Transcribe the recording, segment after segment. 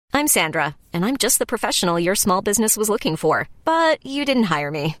I'm Sandra, and I'm just the professional your small business was looking for. But you didn't hire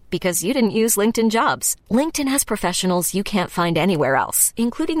me because you didn't use LinkedIn Jobs. LinkedIn has professionals you can't find anywhere else,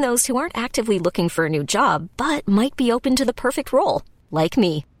 including those who aren't actively looking for a new job, but might be open to the perfect role, like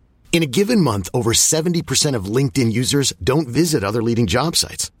me. In a given month, over 70% of LinkedIn users don't visit other leading job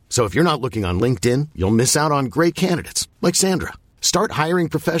sites. So if you're not looking on LinkedIn, you'll miss out on great candidates like Sandra. Start hiring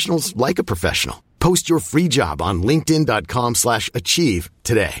professionals like a professional. Post your free job on linkedin.com/achieve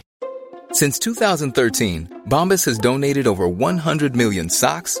today. Since 2013, Bombas has donated over 100 million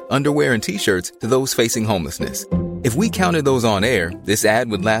socks, underwear, and T-shirts to those facing homelessness. If we counted those on air, this ad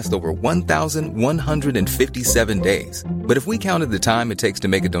would last over 1,157 days. But if we counted the time it takes to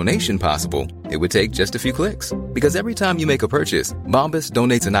make a donation possible, it would take just a few clicks. Because every time you make a purchase, Bombas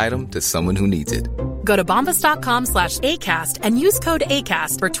donates an item to someone who needs it. Go to bombas.com/ACAST and use code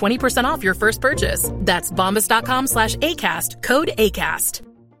ACAST for 20% off your first purchase. That's bombas.com/ACAST, code ACAST.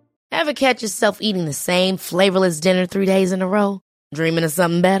 Ever catch yourself eating the same flavorless dinner 3 days in a row? Dreaming of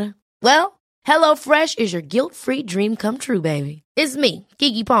something better? Well, HelloFresh is your guilt-free dream come true, baby. It's me,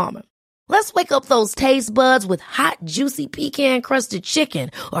 Keke Palmer. Let's wake up those taste buds with hot, juicy pecan-crusted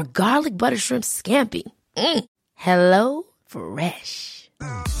chicken or garlic butter shrimp scampi. HelloFresh.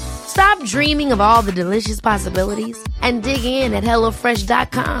 Stop dreaming of all the delicious possibilities and dig in at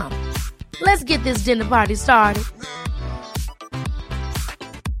HelloFresh.com. Let's get this dinner party started.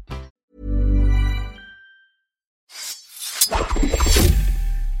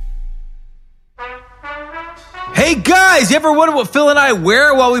 Hey guys, you ever wonder what Phil and I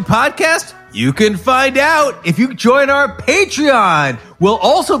wear while we podcast? You can find out if you join our Patreon. We'll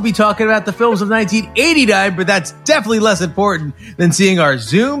also be talking about the films of 1989, but that's definitely less important than seeing our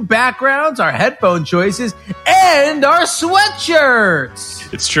Zoom backgrounds, our headphone choices, and our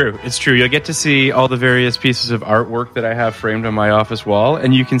sweatshirts. It's true. It's true. You'll get to see all the various pieces of artwork that I have framed on my office wall,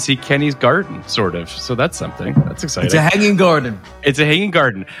 and you can see Kenny's garden, sort of. So that's something. That's exciting. It's a hanging garden. It's a hanging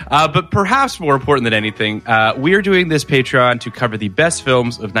garden. But perhaps more important than anything, we are doing this Patreon to cover the best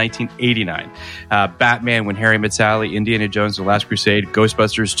films of 1989. Batman, When Harry Met Sally, Indiana Jones, The Last Crusade,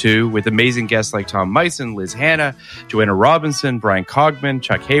 Ghostbusters 2, with amazing guests like Tom Meissen, Liz Hanna, Joanna Robinson, Brian Cogman,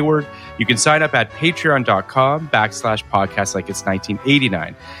 Chuck Hayward. You can sign up at patreon.com/podcast like it's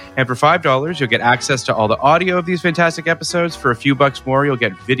 1989. And for $5, you'll get access to all the audio of these fantastic episodes. For a few bucks more, you'll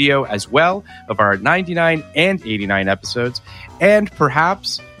get video as well of our 99 and 89 episodes. And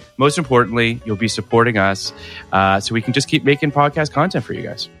perhaps, most importantly, you'll be supporting us so we can just keep making podcast content for you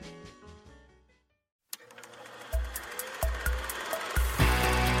guys.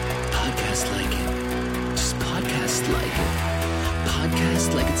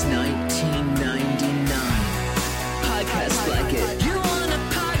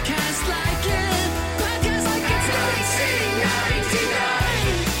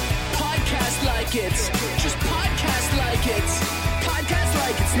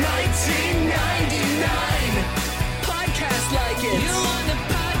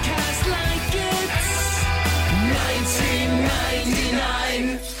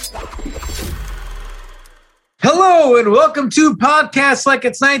 Hello and welcome to Podcast Like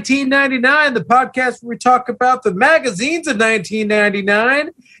It's 1999, the podcast where we talk about the magazines of 1999,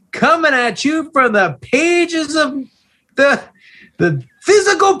 coming at you from the pages of the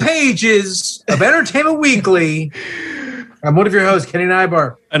physical pages of Entertainment Weekly. I'm one of your hosts, Kenny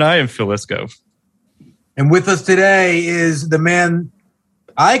Nybar. And I am Phil Isco. And with us today is the man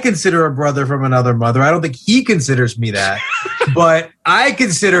I consider a brother from another mother. I don't think he considers me that, but I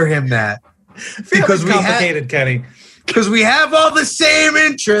consider him that. Because we complicated, Kenny. Because we have all the same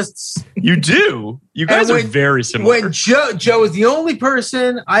interests. You do. You guys are very similar. When Joe is the only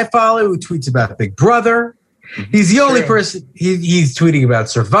person I follow who tweets about Big Brother. He's the only person he's tweeting about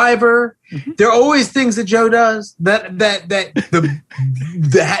Survivor. There are always things that Joe does that the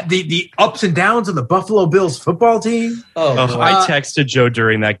ups and downs of the Buffalo Bills football team. I texted Joe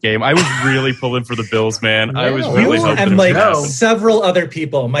during that game. I was really pulling for the Bills, man. I was really hoping and like several other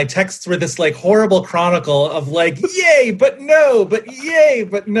people. My texts were this like horrible chronicle of like, yay, but no, but yay,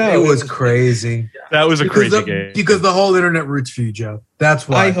 but no. It was crazy. That was a crazy game. Because the whole internet roots for you, Joe. That's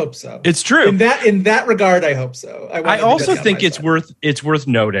why. I hope so. It's true. In that regard, I hope so. I also think it's worth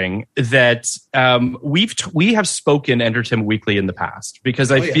noting that we have spoken Entertainment Weekly in the past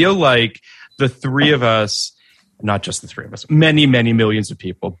because I feel like the three of us, not just the three of us, many millions of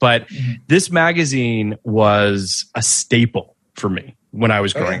people, but this magazine was a staple for me when I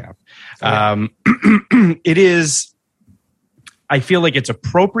was growing up. It is. I feel like it's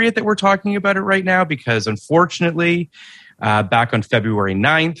appropriate that we're talking about it right now because, unfortunately, Back on February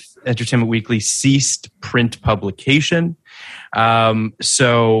 9th, Entertainment Weekly ceased print publication.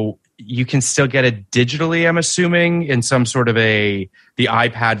 So you can still get it digitally, I'm assuming, in some sort of the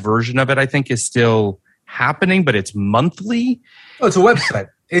iPad version of it, I think, is still happening, but it's monthly. Oh, it's a website.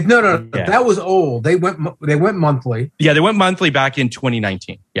 No. Yeah. That was old. They went monthly. Yeah, they went monthly back in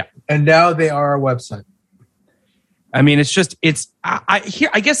 2019. Yeah. And now they are a website. I mean, I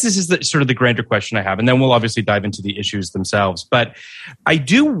guess this is sort of the grander question I have, and then we'll obviously dive into the issues themselves. But I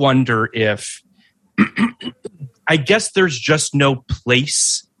do wonder if, I guess there's just no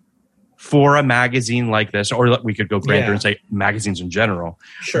place for a magazine like this, or we could go grander and say magazines in general.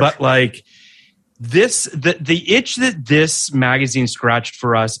 Sure. But like the itch that this magazine scratched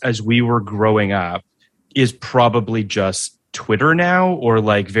for us as we were growing up is probably just Twitter now, or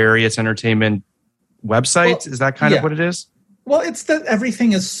like various entertainment websites. Is that kind of what it is? Well, it's that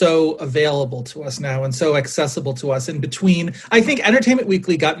everything is so available to us now and so accessible to us. In between, I think Entertainment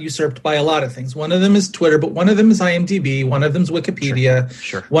Weekly got usurped by a lot of things. One of them is Twitter, but one of them is IMDb. One of them is Wikipedia.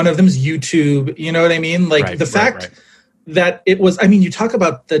 Sure. One of them is YouTube. You know what I mean? Like the fact that it was, I mean, you talk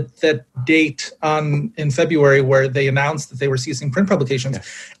about that date in February where they announced that they were ceasing print publications. Yeah.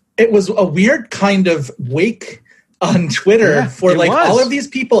 It was a weird kind of wake on Twitter for like all of these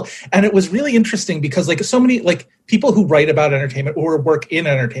people. And it was really interesting because like so many like people who write about entertainment or work in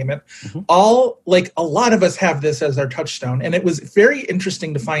entertainment, all like a lot of us have this as our touchstone. And it was very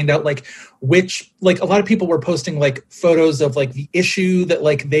interesting to find out like which, like a lot of people were posting like photos of like the issue that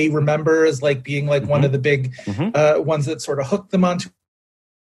like they remember as like being like one of the big ones that sort of hooked them onto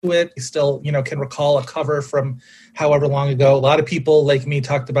it. You still, you know, can recall a cover from however long ago. A lot of people like me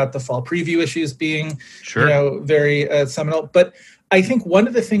talked about the fall preview issues being, you know, very seminal. But I think one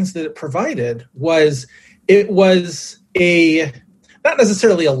of the things that it provided was it was not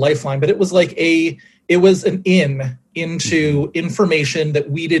necessarily a lifeline, but it was like it was an into information that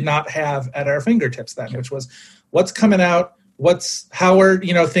we did not have at our fingertips then, which was what's coming out, how are,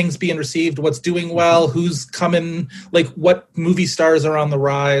 you know, things being received, what's doing well, who's coming, like what movie stars are on the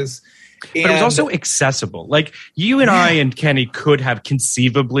rise. And, but it was also accessible. Like you and I and Kenny could have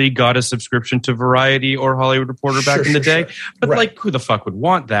conceivably got a subscription to Variety or Hollywood Reporter back in the day. But like who the fuck would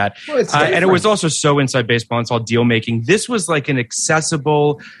want that? Well, and it was also so inside baseball and it's all deal making. This was like an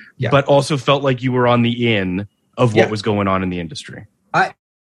accessible, but also felt like you were on the in of what was going on in the industry. I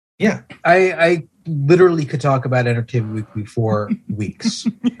literally could talk about Entertainment Weekly for weeks.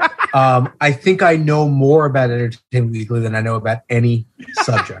 I think I know more about Entertainment Weekly than I know about any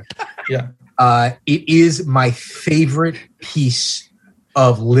subject. It is my favorite piece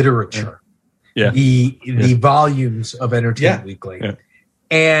of literature. The volumes of Entertainment Weekly.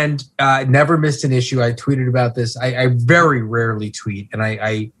 And never missed an issue. I tweeted about this. I very rarely tweet, and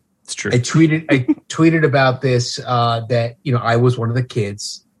it's true. I tweeted about this that, you know, I was one of the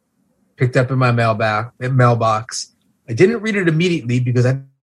kids picked up in my mailbox. I didn't read it immediately because I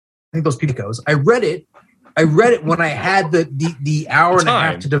think those people goes. I read it when I had the hour and a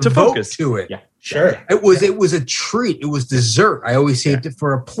half to devote to it. Yeah, sure. It was a treat. It was dessert. I always saved it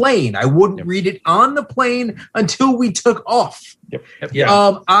for a plane. I wouldn't read it on the plane until we took off.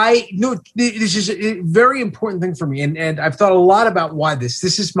 I know this is a very important thing for me, and I've thought a lot about why this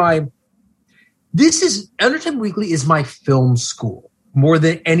is Entertainment Weekly is my film school more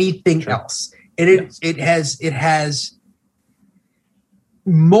than anything else. And it has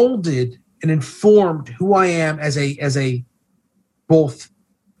molded and informed who I am as a both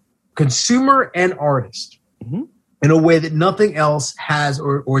consumer and artist in a way that nothing else has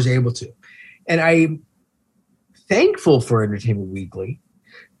or is able to. And I'm thankful for Entertainment Weekly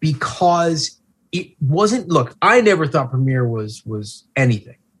because it wasn't, look, I never thought Premiere was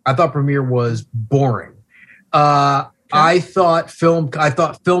anything. I thought Premiere was boring. I thought film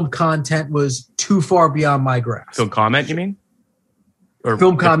content was too far beyond my grasp. Film comment, you mean? Or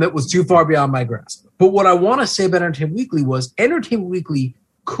film comment was too far beyond my grasp. But what I want to say about Entertainment Weekly was Entertainment Weekly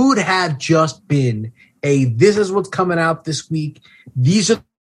could have just been this is what's coming out this week. These are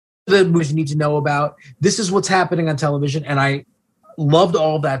the movies you need to know about. This is what's happening on television. And I loved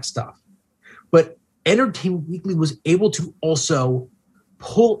all that stuff. But Entertainment Weekly was able to also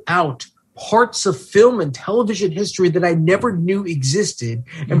pull out parts of film and television history that I never knew existed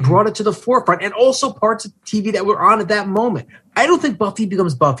and brought it to the forefront, and also parts of TV that were on at that moment. I don't think Buffy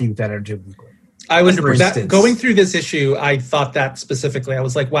becomes Buffy without Entertainment Weekly. I was going through this issue. I thought that specifically. I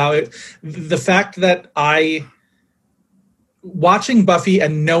was like, wow, the fact that watching Buffy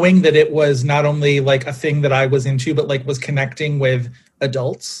and knowing that it was not only like a thing that I was into, but like was connecting with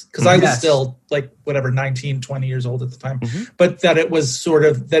adults, because I was still like whatever 19, 20 years old at the time, but that it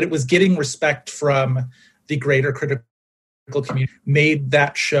was getting respect from the greater critical community made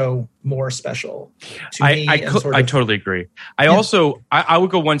that show more special to me. I totally agree. I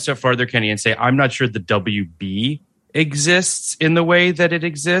would go one step farther, Kenny, and say I'm not sure the WB exists in the way that it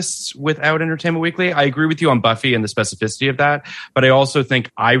exists without Entertainment Weekly. I agree with you on Buffy and the specificity of that, but I also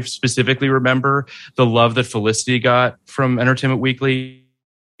think I specifically remember the love that Felicity got from Entertainment Weekly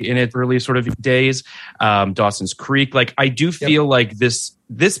in its early sort of days. Dawson's Creek. Like, I do feel like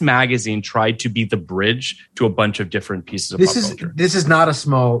this magazine tried to be the bridge to a bunch of different pieces of pop culture. This is not a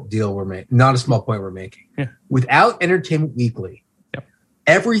small deal we're making, not a small point we're making. Yeah. Without Entertainment Weekly,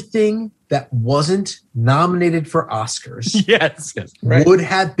 everything that wasn't nominated for Oscars would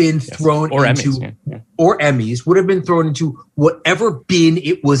have been thrown or into Emmys, or Emmys would have been thrown into whatever bin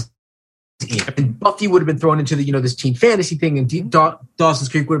it was in. And Buffy would have been thrown into the this teen fantasy thing, and Dawson's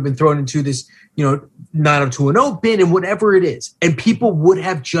Creek would have been thrown into this 90210 bin and whatever it is, and people would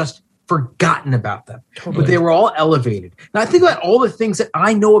have just forgotten about them. Totally. But they were all elevated. Now I think about all the things that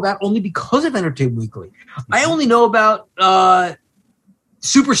I know about only because of Entertainment Weekly. I only know about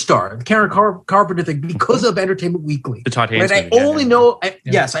Superstar, the Karen Carpenter thing, because of Entertainment Weekly. The Todd Haynes. I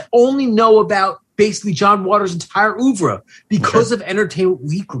only know about basically John Waters' entire oeuvre because of Entertainment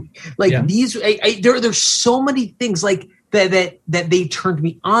Weekly. Like these, there's so many things like that they turned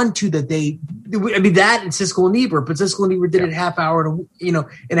me on to. That that and Siskel and Ebert, but Siskel and Ebert did it in a half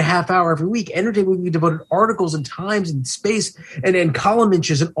hour every week. Entertainment Weekly devoted articles and times and space and column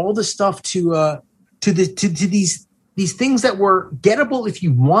inches and all this stuff to these things that were gettable if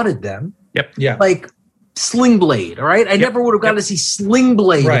you wanted them. Yep. Yeah. Like Sling Blade. All right. I never would have gotten to see Sling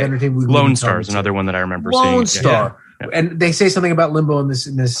Blade. Right. Of Entertainment Weekly. Lone Star is another one that I remember seeing. Lone Star. Yeah. And they say something about Limbo in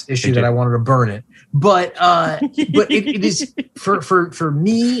this issue that I wanted to burn it. But it is for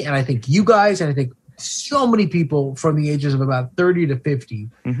me, and I think you guys, and I think so many people from the ages of about 30 to 50.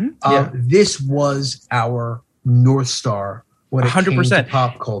 This was our North Star when it 100%. Came to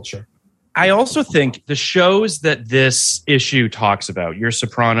pop culture. I also think the shows that this issue talks about, your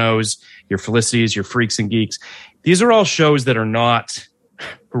Sopranos, your Felicities, your Freaks and Geeks, these are all shows that are not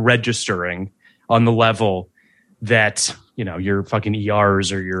registering on the level that, your fucking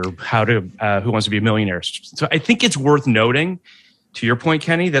ERs or your Who Wants to Be a Millionaire. So I think it's worth noting, to your point,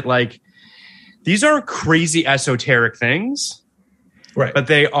 Kenny, that like these are crazy esoteric things, right? But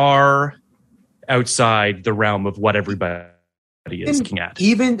they are outside the realm of what everybody is looking at.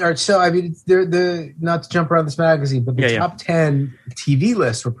 They're not to jump around this magazine, but the top 10 TV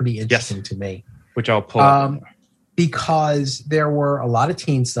lists were pretty interesting to me. Which I'll pull up. Because there were a lot of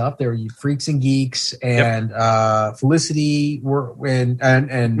teen stuff. There were Freaks and Geeks and Felicity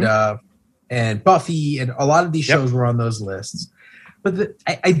and Buffy, and a lot of these shows were on those lists. But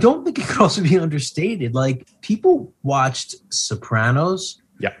I don't think it could also be understated. Like, people watched Sopranos,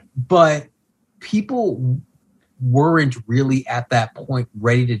 but people weren't really at that point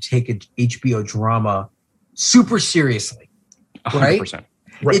ready to take an HBO drama super seriously, right? 100%.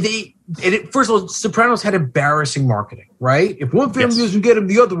 Right. First of all, Sopranos had embarrassing marketing, right? If one family doesn't get him,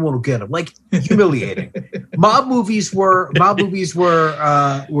 the other one will get him. Like, humiliating. Mob movies were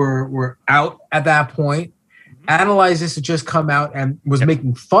out at that point. Analyze This had just come out and was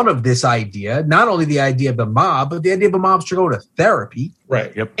making fun of this idea. Not only the idea of the mob, but the idea of a mobster go to therapy.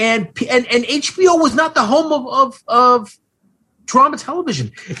 Right. Yep. And HBO was not the home of drama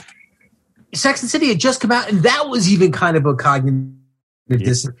television. Sex and the City had just come out, and that was even kind of a cognitive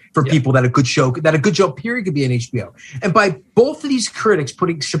dissonance for people that a good show period could be on HBO. And by both of these critics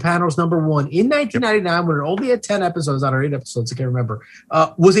putting Sopranos number one in 1999, when it only had 10 episodes out or 8 episodes, I can't remember,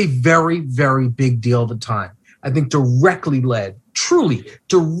 was a very, very big deal at the time. I think truly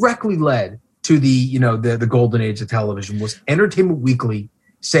directly led to the golden age of television was Entertainment Weekly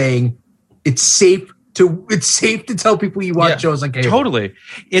saying it's safe to tell people you watch shows on cable. Totally.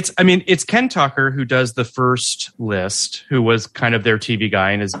 It's Ken Tucker who does the first list, who was kind of their TV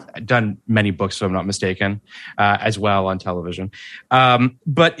guy and has done many books, if I'm not mistaken, as well on television.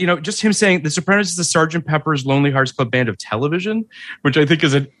 But, just him saying The Sopranos is the Sgt. Pepper's Lonely Hearts Club Band of television, which I think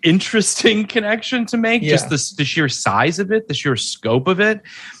is an interesting connection to make, just the sheer size of it, the sheer scope of it.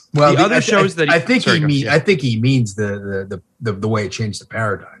 Well, the other shows that I think he means the way it changed the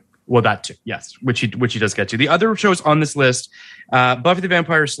paradigm. Well, that too, yes, which he does get to. The other shows on this list, Buffy the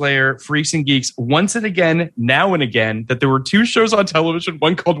Vampire Slayer, Freaks and Geeks, Once and Again, Now and Again, that there were 2 shows on television,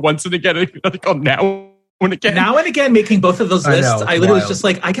 one called Once and Again and another called Now and Again. Now and Again, making both of those lists, I literally was just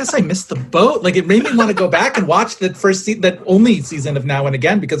like, I guess I missed the boat. Like, it made me want to go back and watch that only season of Now and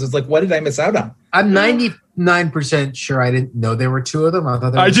Again, because it's like, what did I miss out on? I'm 99% sure I didn't know there were 2 of them. I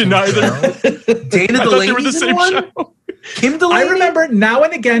thought I did not either. Dana the Ladies in one? Show. Kim Delaney? I remember Now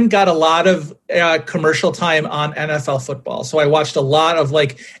and Again got a lot of commercial time on NFL football. So I watched a lot of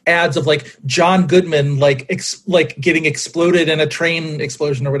like ads of like John Goodman like getting exploded in a train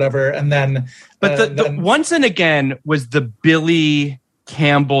explosion or whatever. And then the Once and Again was the Billy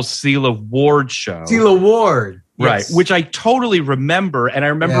Campbell Celia Ward show. Celia Ward. Right, Yes. which I totally remember. And I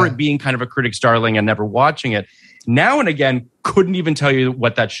remember it being kind of a critic's darling and never watching it. Now and Again, couldn't even tell you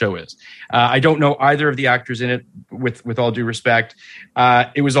what that show is. I don't know either of the actors in it, with all due respect.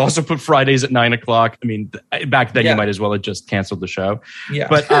 It was also put Fridays at 9:00. I mean, back then you might as well have just canceled the show. Yeah.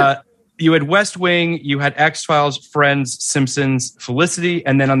 But you had West Wing, you had X-Files, Friends, Simpsons, Felicity,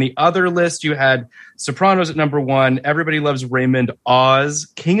 and then on the other list you had Sopranos at number 1, Everybody Loves Raymond, Oz,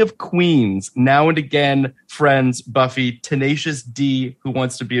 King of Queens, Now and Again, Friends, Buffy, Tenacious D, Who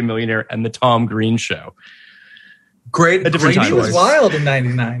Wants to Be a Millionaire, and The Tom Green Show. Great choice. It was wild in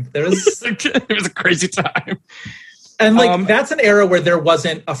 99. It was a crazy time. And like that's an era where there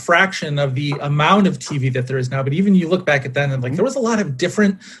wasn't a fraction of the amount of TV that there is now. But even you look back at then and like there was a lot of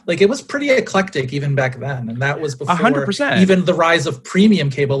different, like it was pretty eclectic even back then. And that was before 100%. Even the rise of premium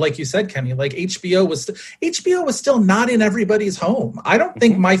cable, like you said, Kenny. Like HBO was still not in everybody's home. I don't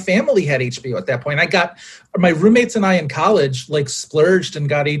think my family had HBO at that point. My roommates and I in college like splurged and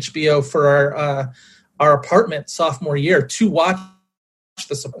got HBO for our apartment sophomore year to watch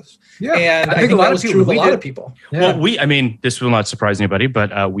The Sopranos. Yeah, and I think that was true of a lot of people. Yeah. Well, this will not surprise anybody,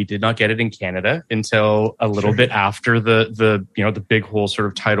 but we did not get it in Canada until a little bit after the big whole sort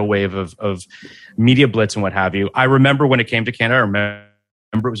of tidal wave of media blitz and what have you. I remember when it came to Canada. I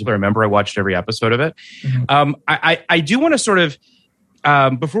remember I watched every episode of it. Mm-hmm. I do want to sort of.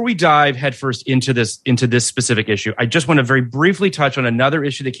 Before we dive headfirst into this specific issue, I just want to very briefly touch on another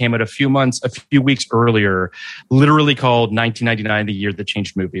issue that came out a few weeks earlier, literally called 1999, the year that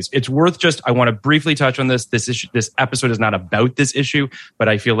changed movies. It's worth I want to briefly touch on this. This issue, this episode is not about this issue, but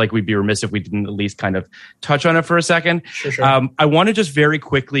I feel like we'd be remiss if we didn't at least kind of touch on it for a second. Sure. I want to just very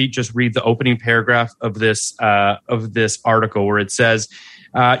quickly just read the opening paragraph of this article where it says,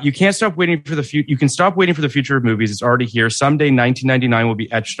 you can't stop waiting for the future. You can stop waiting for the future of movies. It's already here. Someday, 1999 will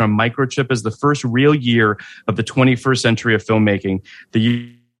be etched on microchip as the first real year of the 21st century of filmmaking.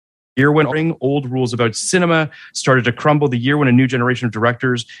 The year when old rules about cinema started to crumble. The year when a new generation of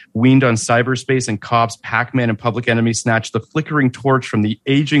directors weaned on cyberspace and cops, Pac-Man and Public Enemy snatched the flickering torch from the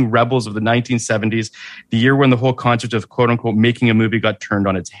aging rebels of the 1970s. The year when the whole concept of quote unquote making a movie got turned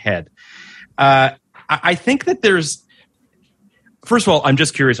on its head. I think that there's. First of all, I'm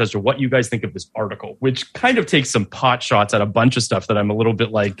just curious as to what you guys think of this article, which kind of takes some pot shots at a bunch of stuff that I'm a little bit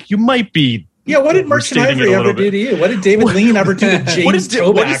like, you might be. Yeah, what did Merchant Ivory ever do to you? What did David Lean ever do to James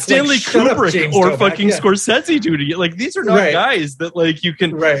Toback? What did Stanley Kubrick or fucking Scorsese do to you? Like, these are not guys that like you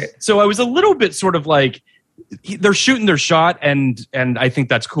can. Right. So I was a little bit sort of like, they're shooting their shot, and I think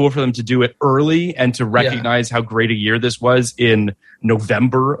that's cool for them to do it early and to recognize how great a year this was in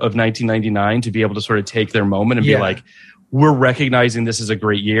November of 1999 to be able to sort of take their moment and be like, we're recognizing this is a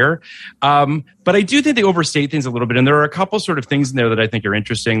great year. But I do think they overstate things a little bit. And there are a couple sort of things in there that I think are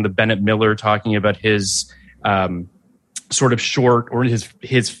interesting. The Bennett Miller talking about his sort of short or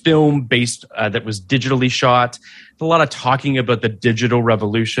his film based that was digitally shot. A lot of talking about the digital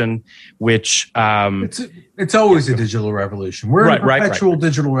revolution, which it's always a digital revolution. We're in a perpetual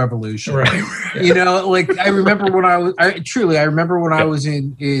digital revolution. Right. You know, like I remember when I was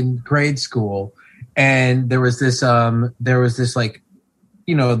in grade school. And there was this like,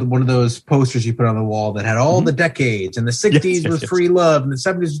 you know, one of those posters you put on the wall that had all the decades, and the 60s was free love, and the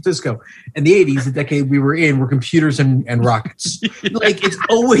 70s was disco, and the 80s, the decade we were in, were computers and rockets. Like it's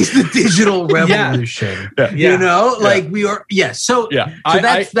always the digital revolution. You know, like we are. So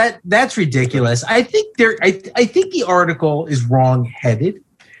that's ridiculous. I think I think the article is wrong-headed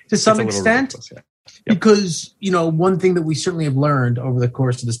to some extent. Because, you know, one thing that we certainly have learned over the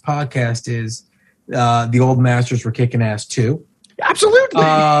course of this podcast is the old masters were kicking ass too. Absolutely.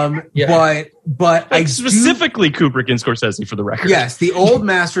 But like I specifically Kubrick and Scorsese, for the record. Yes, the old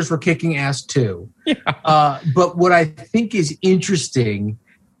masters were kicking ass too. But what I think is interesting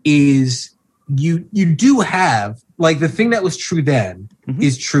is you do have, like, the thing that was true then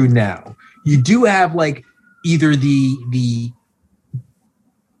is true now. You do have like either the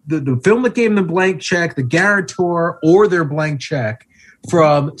film that gave them the blank check, the guarantor, or their blank check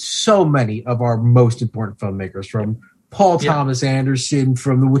from so many of our most important filmmakers, from Paul Thomas Anderson,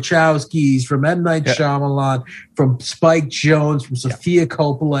 from the Wachowskis, from M. Night Shyamalan, from Spike Jonze, from Sofia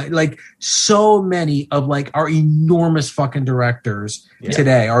Coppola, like so many of like our enormous fucking directors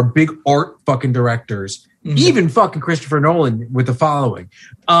today, our big art fucking directors Even fucking Christopher Nolan with The Following,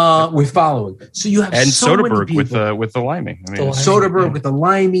 with Following. So you have and so Soderbergh many people. with the Limey. I mean, Soderbergh with the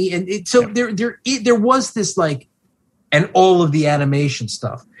Limey, and there was this like, and all of the animation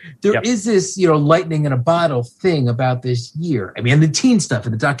stuff. There is this, lightning in a bottle thing about this year. I mean, and the teen stuff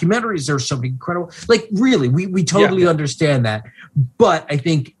and the documentaries are so incredible. Like, really, we totally understand that. But I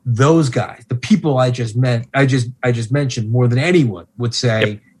think those guys, the people I just mentioned more than anyone would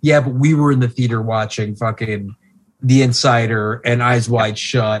say, but we were in the theater watching fucking The Insider and Eyes Wide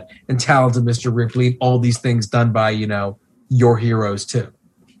Shut and Talented Mr. Ripley and all these things done by, your heroes too.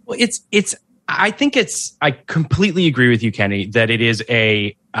 Well, I completely agree with you, Kenny, that it is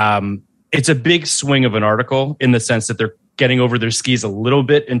it's a big swing of an article in the sense that they're getting over their skis a little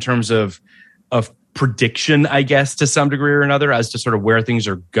bit in terms of prediction, I guess, to some degree or another, as to sort of where things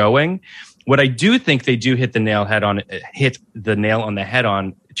are going. What I do think they do hit the nail on the head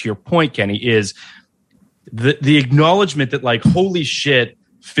on, to your point, Kenny, is the acknowledgement that, like, holy shit,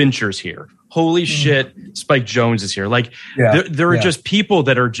 Fincher's here. Holy shit, Spike Jonze is here. Like, there are just people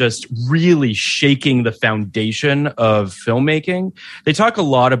that are just really shaking the foundation of filmmaking. They talk a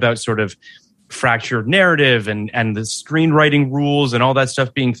lot about sort of fractured narrative and the screenwriting rules and all that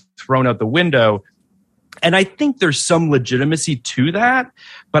stuff being thrown out the window. And I think there's some legitimacy to that,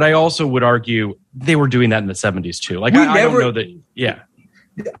 but I also would argue they were doing that in the 70s too. Like, I don't know that. Yeah.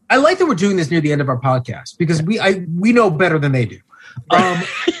 I like that we're doing this near the end of our podcast because we know better than they do.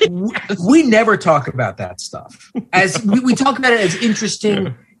 We never talk about that stuff. As we talk about it as interesting,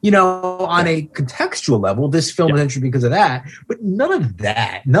 on a contextual level. This film is interesting because of that, but none of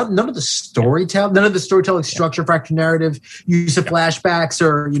that, none of the storytelling structure, fractured narrative, use of flashbacks,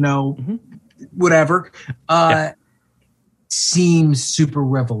 or whatever. Seems super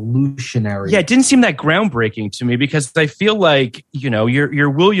revolutionary. Yeah, it didn't seem that groundbreaking to me because I feel like, your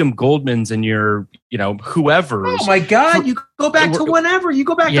William Goldmans and your, whoever. Oh my God, you go back to whenever. You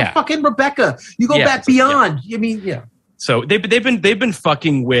go back to fucking Rebecca. You go back beyond. I mean, So they've been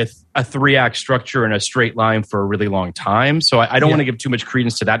fucking with a 3-act structure and a straight line for a really long time. So I don't want to give too much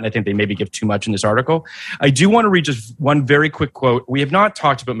credence to that, and I think they maybe give too much in this article. I do want to read just one very quick quote. We have not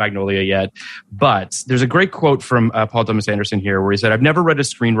talked about Magnolia yet, but there's a great quote from Paul Thomas Anderson here where he said, "I've never read a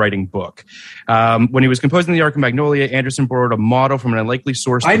screenwriting book. When he was composing the arc of Magnolia, Anderson borrowed a model from an unlikely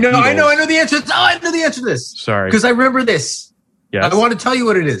source." I know the answer. I know the answer to this. Sorry, because I remember this. Yes. I want to tell you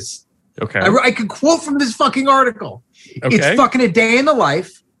what it is. Okay, I could quote from this fucking article. Okay. It's fucking a day in the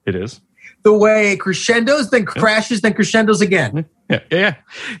life. It is. The way it crescendos, then crashes, then crescendos again. Yeah.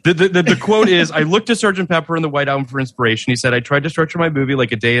 The quote is, "I looked to Sgt. Pepper and the White Album for inspiration." He said, "I tried to structure my movie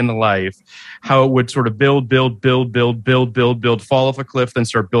like a day in the life, how it would sort of build, fall off a cliff, then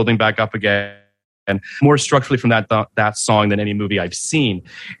start building back up again. And more structurally from that song than any movie I've seen."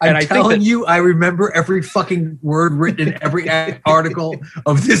 And I'm telling you, I remember every fucking word written in every article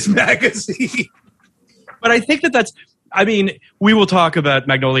of this magazine. But I think that's, we will talk about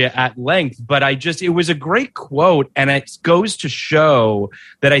Magnolia at length, but it was a great quote, and it goes to show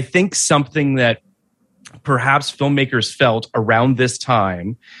that I think something that perhaps filmmakers felt around this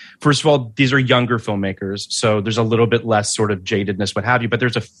time. First of all, these are younger filmmakers, so there's a little bit less sort of jadedness, what have you, but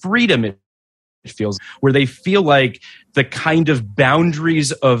there's a freedom it feels where they feel like the kind of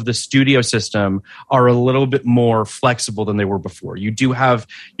boundaries of the studio system are a little bit more flexible than they were before. You do have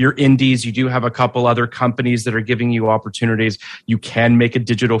your indies, you do have a couple other companies that are giving you opportunities. You can make a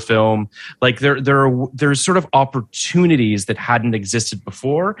digital film. Like there's sort of opportunities that hadn't existed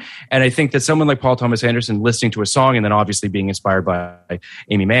before. And I think that someone like Paul Thomas Anderson listening to a song and then obviously being inspired by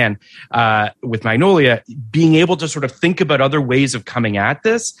Amy Mann with Magnolia, being able to sort of think about other ways of coming at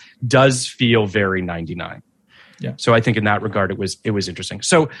this does feel very 99. Yeah. So I think in that regard, it was interesting.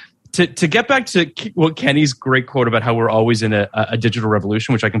 So to get back to Kenny's great quote about how we're always in a digital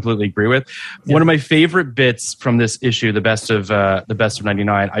revolution, which I completely agree with. Yeah. One of my favorite bits from this issue, the best of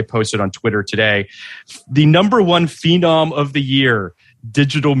 99, I posted on Twitter today. The number one phenom of the year,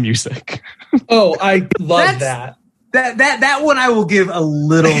 digital music. Oh, I love that. That one I will give a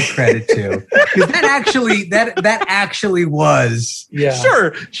little credit to, because that actually was sure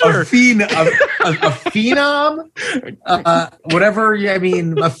a phenom, whatever. A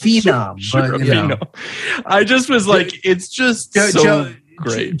phenom. Sure, but, phenom. I just was like, it's just so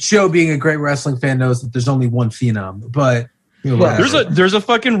great. Joe, being a great wrestling fan, knows that there's only one phenom, but there's a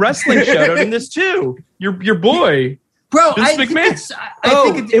fucking wrestling shout out in this too. Your boy, bro. Vince McMahon.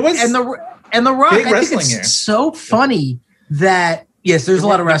 I think it was and The Rock. I think it's so funny that there's a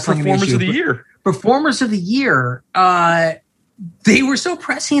lot of wrestling. Performers of the year. Performers of the year. They were so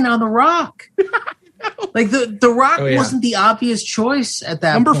prescient on The Rock. Like the Rock wasn't the obvious choice at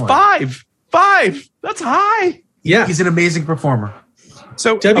that number point. 5. 5. That's high. Yeah. He's an amazing performer.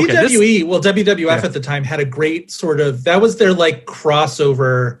 So WWF at the time had a great sort of, that was their like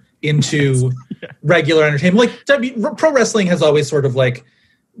crossover into regular entertainment. Like pro wrestling has always sort of like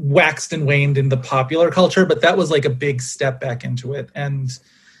waxed and waned in the popular culture, but that was like a big step back into it. And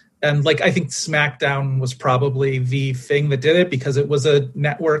like, I think SmackDown was probably the thing that did it because it was a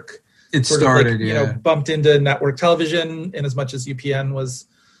network. It started, bumped into network television in as much as UPN was,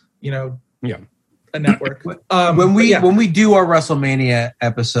 a network. When we do our WrestleMania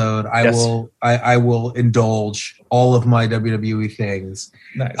episode, I will indulge all of my WWE things.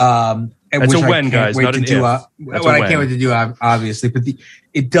 Nice. That's a when, guys, not an if. I can't wait to do, obviously. But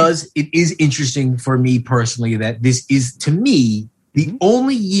it is interesting for me personally that this is, to me, the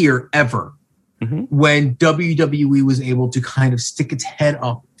only year ever when WWE was able to kind of stick its head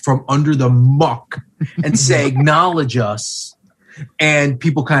up from under the muck and say, acknowledge us. And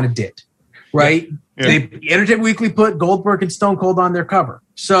people kind of did. Right? Yeah. Entertainment Weekly put Goldberg and Stone Cold on their cover.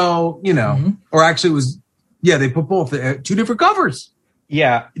 So, or actually it was, they put both, 2 different covers.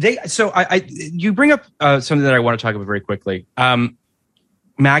 Yeah. You bring up something that I want to talk about very quickly.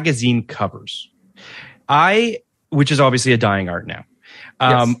 Magazine covers. Which is obviously a dying art now.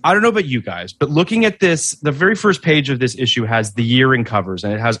 I don't know about you guys, but looking at this, the very first page of this issue has the year in covers,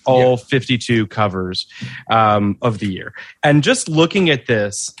 and it has all 52 covers of the year. And just looking at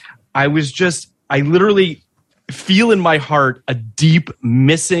this, I literally feel in my heart a deep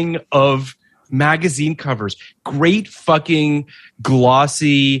missing of magazine covers. Great fucking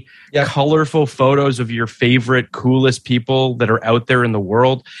glossy, colorful photos of your favorite, coolest people that are out there in the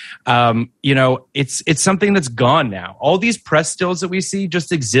world. It's something that's gone now. All these press stills that we see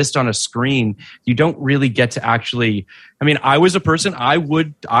just exist on a screen. You don't really get to actually, I was a person,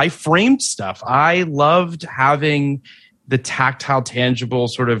 I framed stuff. I loved having the tactile, tangible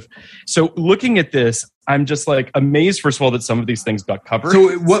sort of. So looking at this, I'm just like amazed, first of all, that some of these things got covered.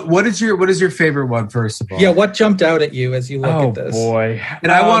 So what is your favorite one, first of all? Yeah, what jumped out at you as you look at this? Oh boy. And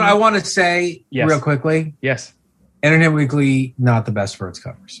I want to say real quickly. Yes. Entertainment Weekly, not the best for its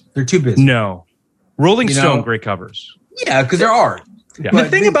covers. They're too busy. No. Rolling Stone, great covers. Yeah, because they're art. Yeah. The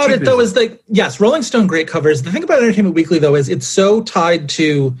thing about it, though, is that, yes, Rolling Stone, great covers. The thing about Entertainment Weekly, though, is it's so tied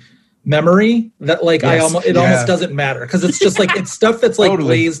to memory that like almost doesn't matter because it's just like it's stuff that's like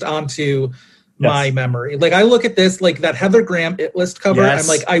glazed onto my memory. Like I look at this, like that Heather Graham It List cover. I'm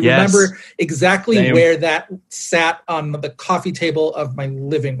like, I remember exactly where that sat on the coffee table of my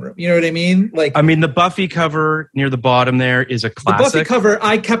living room. You know what I mean? Like, the Buffy cover near the bottom there is a classic. The Buffy cover,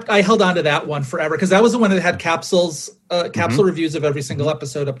 I held on to that one forever because that was the one that had capsule reviews of every single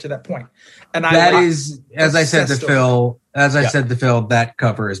episode up to that point. And as I said to Phil, that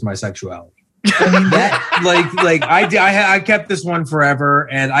cover is my sexuality. I kept this one forever,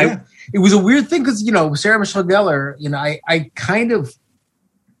 and it was a weird thing because Sarah Michelle Gellar,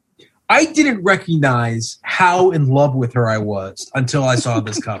 I didn't recognize how in love with her I was until I saw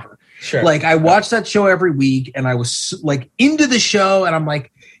this cover. Sure. Like I watched that show every week, and I was like into the show, and I'm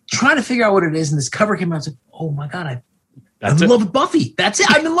like trying to figure out what it is, and this cover came out. I was like, oh my god, I'm in love with Buffy. That's it.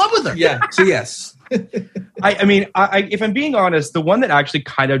 I'm in love with her. Yeah. So yes. If I'm being honest, the one that actually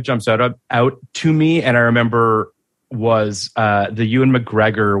kind of jumps out to me, and I remember was the Ewan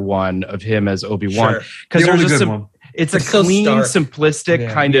McGregor one of him as Obi-Wan, because there's just one. It's a clean,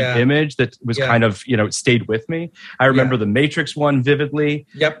 simplistic kind of image that was kind of, stayed with me. I remember the Matrix one vividly.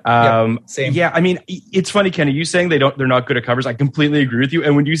 Yep. Same. Yeah. It's funny, Kenny, you saying they're not good at covers. I completely agree with you.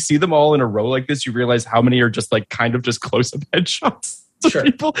 And when you see them all in a row like this, you realize how many are just like kind of just close-up headshots.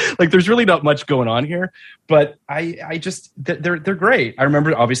 People like there's really not much going on here, but I just they're great. I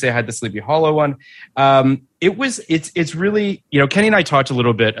remember obviously I had the Sleepy Hollow one. It's really, Kenny and I talked a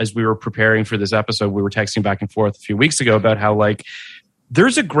little bit as we were preparing for this episode. We were texting back and forth a few weeks ago about how like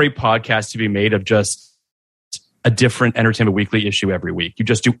there's a great podcast to be made of just a different Entertainment Weekly issue every week. You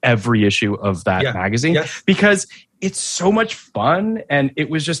just do every issue of that magazine because it's so much fun, and it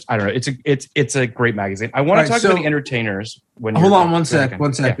was just, I don't know, it's a great magazine. I want to talk about the entertainers. Hold on one sec. Yeah.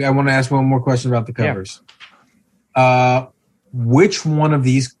 I want to ask one more question about the covers. Yeah. Which one of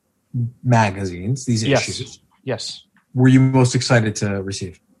these magazines, these issues, were you most excited to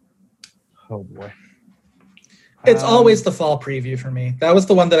receive? Oh boy, it's always the fall preview for me. That was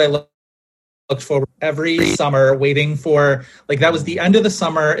the one that I looked forward every summer, waiting for. Like that was the end of the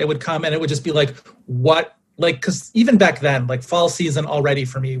summer. It would come and it would just be like, what? Like, because even back then, like fall season already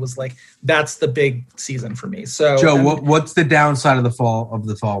for me was like, that's the big season for me. So, Joe, what's the downside of the fall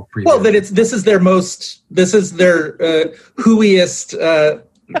preview? Well, that this is their hooiest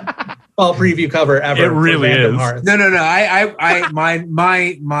fall preview cover ever. It really is. No.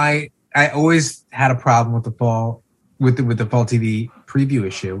 I always had a problem with the fall TV preview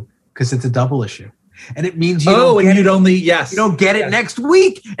issue because it's a double issue. And it means you don't get it next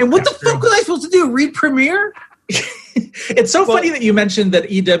week. And what the fuck was I supposed to do? Read Premiere? It's so funny that you mentioned that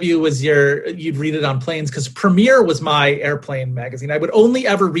EW was you'd read it on planes, because Premiere was my airplane magazine. I would only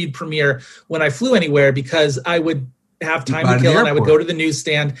ever read Premiere when I flew anywhere because I would have time to kill and I would go to the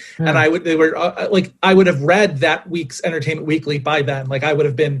newsstand and I would have read that week's Entertainment Weekly by then. Like I would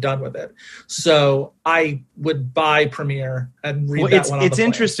have been done with it. So I would buy Premiere and read that one on the plane.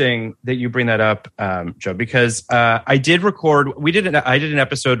 Interesting that you bring that up, Joe, because I did an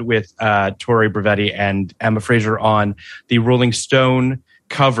episode with Tori Brevetti and Emma Fraser on the Rolling Stone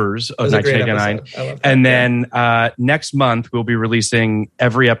covers of 1989. And then next month, we'll be releasing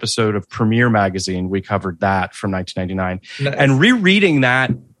every episode of Premiere Magazine. We covered that from 1999. Nice. And rereading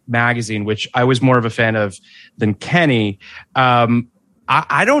that magazine, which I was more of a fan of than Kenny,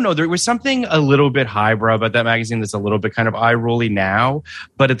 I don't know. There was something a little bit highbrow about that magazine that's a little bit kind of eye-rolly now.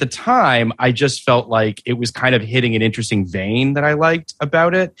 But at the time, I just felt like it was kind of hitting an interesting vein that I liked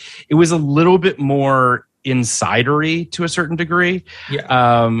about it. It was a little bit more insidery to a certain degree.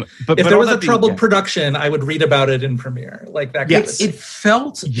 Yeah. But if there was a troubled production, I would read about it in Premiere. Like that. Yes. It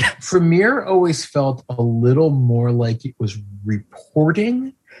felt, Premiere always felt a little more like it was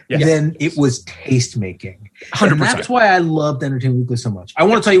reporting than it was taste making. 100%. And that's why I loved Entertainment Weekly so much. I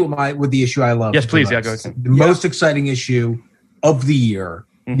want to tell you what the issue I loved. Yes, please. Yeah, go ahead. The most exciting issue of the year,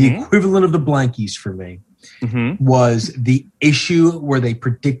 the equivalent of the Blankies for me, was the issue where they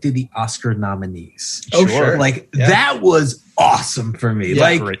predicted the Oscar nominees. Oh, sure. That was awesome for me.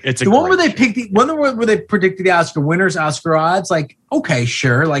 Yeah, the one where they picked where they predicted the Oscar winners, Oscar odds. Like, okay,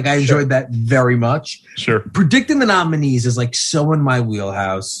 sure. Like, I enjoyed that very much. Sure. Predicting the nominees is like so in my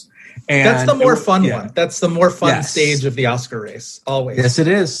wheelhouse. And that's the more fun one. That's the more fun stage of the Oscar race. Always. Yes, it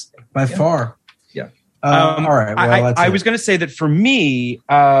is by far. Yeah. All right. Well, I was going to say that for me,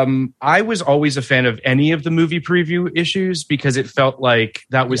 I was always a fan of any of the movie preview issues because it felt like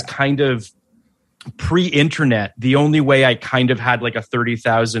that was kind of pre-internet. The only way I kind of had like a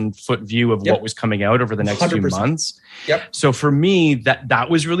 30,000 foot view of what was coming out over the next 100%. Few months. Yep. So for me, that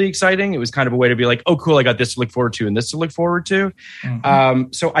was really exciting. It was kind of a way to be like, oh, cool, I got this to look forward to and this to look forward to.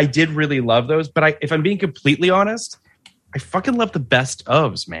 So I did really love those. But if I'm being completely honest, I fucking love the best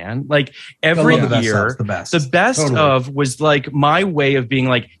ofs, man. Like every year, the best totally. Of was like my way of being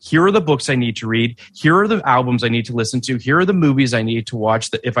like, here are the books I need to read. Here are the albums I need to listen to. Here are the movies I need to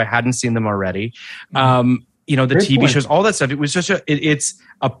watch that if I hadn't seen them already. The Great TV shows, all that stuff. It was just it's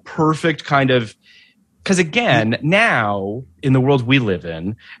a perfect kind of, because again, now in the world we live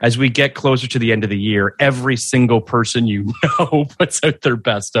in, as we get closer to the end of the year, every single person you know puts out their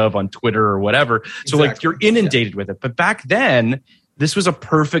best of on Twitter or whatever. So like you're inundated with it. But back then, this was a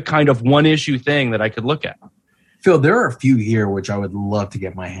perfect kind of one issue thing that I could look at. Phil, there are a few here which I would love to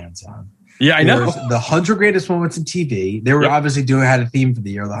get my hands on. Yeah, I know. There's the 100 greatest moments in TV. They were obviously had a theme for the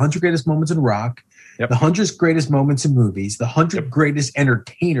year. The 100 greatest moments in rock. The 100 greatest moments in movies. The 100 greatest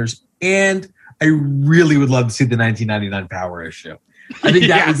entertainers. And I really would love to see the 1999 Power issue. I think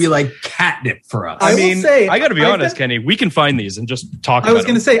that would be like catnip for us. I mean, I got to be honest, Kenny. We can find these and just talk about them. I was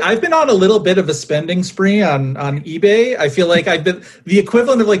going to say, I've been on a little bit of a spending spree on eBay. I feel like I've been the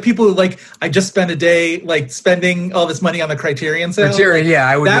equivalent of like people who like, I just spent a day like spending all this money on the Criterion sale.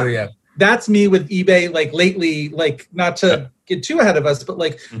 I would do, That's me with eBay, like lately, like not to get too ahead of us, but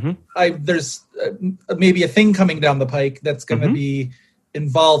like there's maybe a thing coming down the pike that's going to be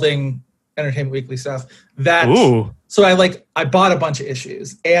involving Entertainment Weekly stuff. So I bought a bunch of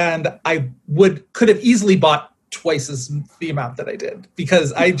issues, and I could have easily bought twice as the amount that I did,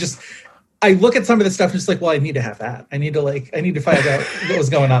 because I look at some of this stuff and just like, well, I need to have that. I need to find out what was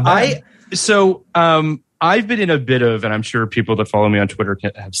going on there. I've been in a bit of, and I'm sure people that follow me on Twitter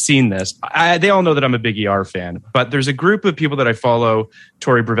have seen this. They all know that I'm a big ER fan, but there's a group of people that I follow,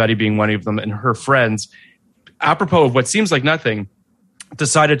 Tori Brevetti being one of them, and her friends, apropos of what seems like nothing,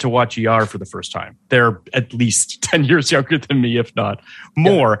 decided to watch ER for the first time. They're at least 10 years younger than me, if not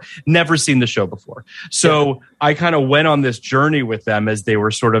more. Never seen the show before. So I kind of went on this journey with them as they were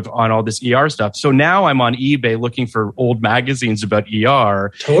sort of on all this ER stuff. So now I'm on eBay looking for old magazines about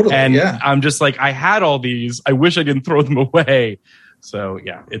ER. Totally. And I'm just like, I had all these. I wish I didn't throw them away. So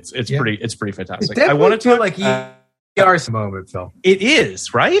it's pretty fantastic. I want to like ER's moment, Phil. It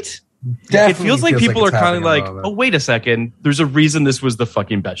is, right? Definitely it feels like people are kind of like, oh, wait a second. There's a reason this was the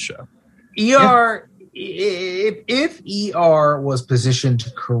fucking best show. ER, if ER was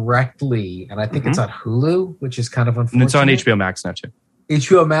positioned correctly, and I think it's on Hulu, which is kind of unfortunate. And it's on HBO Max now, too.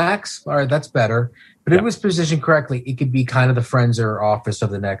 HBO Max, all right, that's better. But if it was positioned correctly, it could be kind of the Friends or Office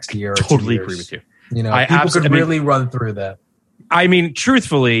of the next year. Or totally 2 years. agree with you. You know, people could really run through that. I mean,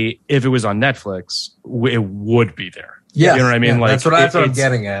 truthfully, if it was on Netflix, it would be there. Yeah, you know what I mean. Yeah, like that's what I'm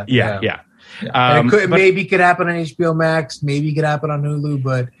getting at. Yeah. Maybe it could happen on HBO Max. Maybe it could happen on Hulu.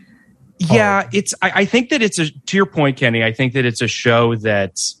 But yeah, it's. I think that it's to your point, Kenny. I think that it's a show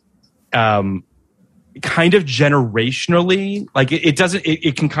that's kind of generationally, like it doesn't.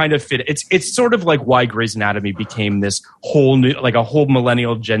 It can kind of fit. It's sort of like why Grey's Anatomy became this whole new, like a whole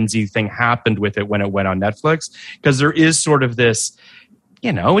millennial Gen Z thing happened with it when it went on Netflix, because there is sort of this.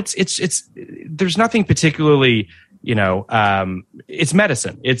 You know, it's. There's nothing particularly. You know, it's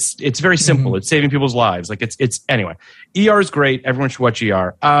medicine. It's very simple. It's saving people's lives. Like it's anyway. ER is great. Everyone should watch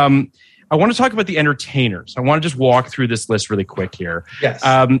ER. I want to talk about the entertainers. I want to just walk through this list really quick here. Yes.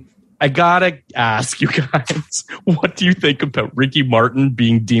 I gotta ask you guys, what do you think about Ricky Martin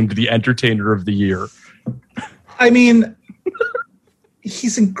being deemed the entertainer of the year? I mean,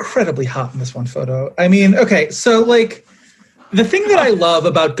 he's incredibly hot in this one photo. I mean, okay, so like. The thing that I love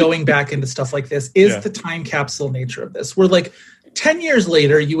about going back into stuff like this is the time capsule nature of this. Where like 10 years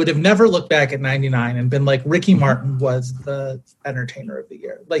later, you would have never looked back at 99 and been like, Ricky Martin was the entertainer of the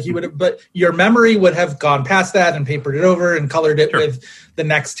year. Like you would have, but your memory would have gone past that and papered it over and colored it with the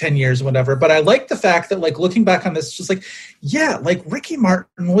next 10 years, whatever. But I like the fact that like looking back on this, it's just like, yeah, like Ricky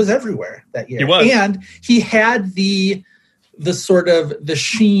Martin was everywhere that year. He was. And he had the sort of the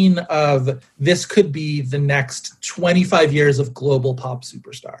sheen of this could be the next 25 years of global pop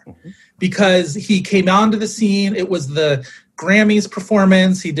superstar because he came onto the scene. It was the Grammys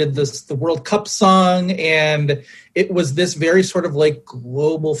performance. He did the World Cup song, and it was this very sort of like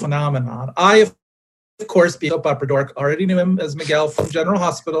global phenomenon. I, of course, being a soap opera dork, already knew him as Miguel from General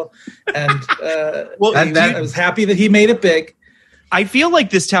Hospital. And I was happy that he made it big. I feel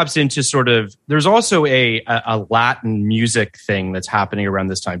like this taps into sort of, there's also a Latin music thing that's happening around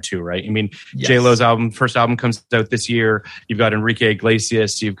this time too, right? I mean, J-Lo's first album comes out this year. You've got Enrique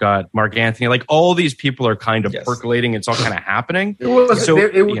Iglesias, you've got Mark Anthony. Like all these people are kind of percolating. It's all kind of happening. There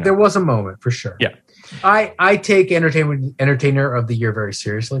was a moment for sure. Yeah. I take entertainer of the year very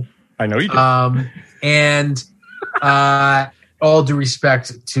seriously. I know you do. And all due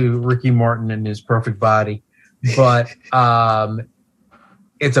respect to Ricky Martin and his perfect body, but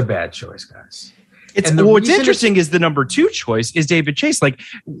it's a bad choice, guys. What's interesting is the number 2 choice is David Chase. Like,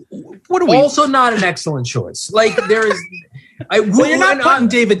 what are we? Also, not an excellent choice. Like, there is. You're not putting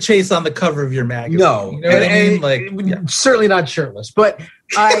David Chase on the cover of your magazine. No, you know what I mean? Like, certainly not shirtless. But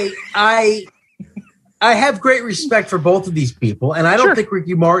I have great respect for both of these people, and I don't think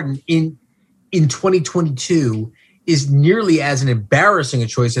Ricky Martin in 2022 is nearly as an embarrassing a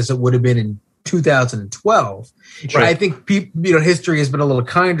choice as it would have been in 2012. Right. I think history has been a little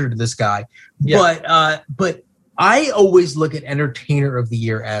kinder to this guy. Yeah. But I always look at entertainer of the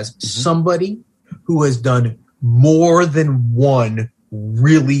year as somebody who has done more than one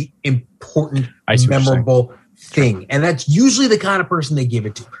really important, memorable thing. And that's usually the kind of person they give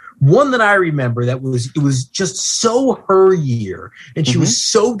it to. One that I remember it was just so her year, and she was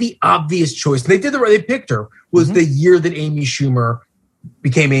so the obvious choice. They picked her was the year that Amy Schumer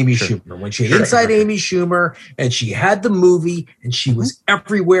became Amy Schumer, when she had Inside Amy Schumer, and she had the movie, and she was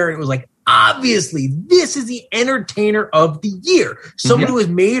everywhere. And it was like, obviously, this is the entertainer of the year. Someone who has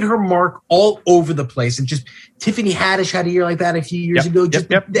made her mark all over the place. And just Tiffany Haddish had a year like that a few years ago. Just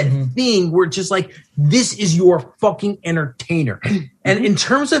that thing where it's just like, this is your fucking entertainer. And in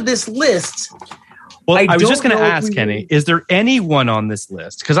terms of this list, well, I was just going to ask, Kenny, is there anyone on this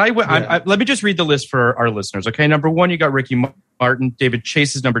list? Because let me just read the list for our listeners. Okay, number 1, you got Ricky Martin. David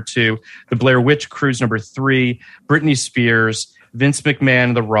Chase is number 2. The Blair Witch Crew's number 3. Britney Spears, Vince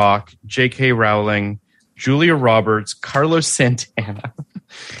McMahon, The Rock, J.K. Rowling, Julia Roberts, Carlos Santana.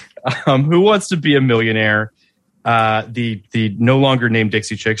 Who Wants to Be a Millionaire? The no longer named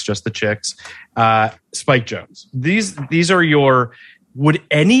Dixie Chicks, just the Chicks. Spike Jonze. These are your. Would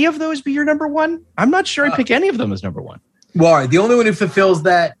any of those be your number 1? I'm not sure I'd pick any of them as number 1. Well, the only one who fulfills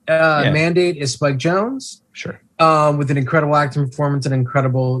that mandate is Spike Jonze. Sure. With an incredible acting performance, an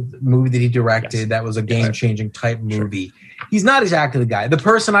incredible movie that he directed. Yes. That was a game-changing type movie. Sure. He's not exactly the guy. The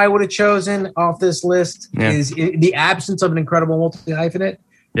person I would have chosen off this list is, in the absence of an incredible multi-hyphenate,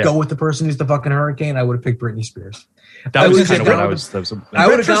 go with the person who's the fucking hurricane. I would have picked Britney Spears. That was kind of what I was. I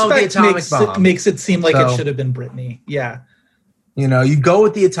would have gone with the atomic bomb. Makes it seem like it should have been Britney. Yeah. You know, you go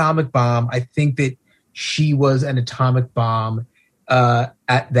with the atomic bomb. I think that she was an atomic bomb at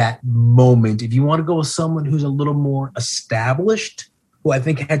that moment. If you want to go with someone who's a little more established, who I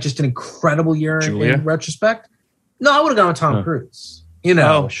think had just an incredible year in retrospect, no, I would have gone with Tom Cruise. You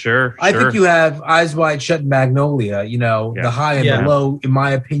know, sure. I think you have Eyes Wide Shut and Magnolia. You know, the high and the low, in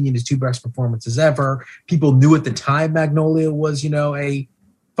my opinion, is two best performances ever. People knew at the time Magnolia was, you know, a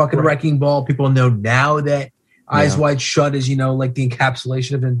fucking wrecking ball. People know now that Eyes Wide Shut is, you know, like the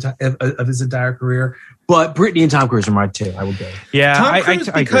encapsulation of his entire career. But Britney and Tom Cruise are mine too. I would go. Yeah, Tom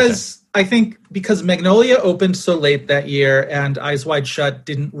Cruise I think because Magnolia opened so late that year and Eyes Wide Shut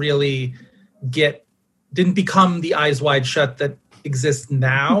didn't become the Eyes Wide Shut that exists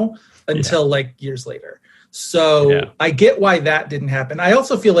now until like years later. So I get why that didn't happen. I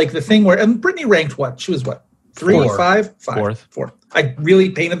also feel like the thing and Britney ranked what? She was what? 3, 5? Fourth. I really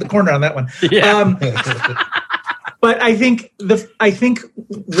painted the corner on that one. Yeah. But I think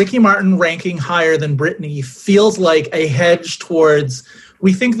Ricky Martin ranking higher than Britney feels like a hedge towards,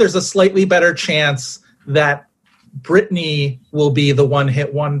 we think there's a slightly better chance that Britney will be the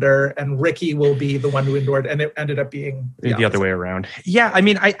one-hit wonder and Ricky will be the one who endured, and it ended up being the other way around. Yeah, I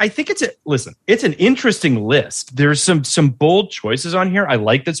mean, I think it's an interesting list. There's some bold choices on here. I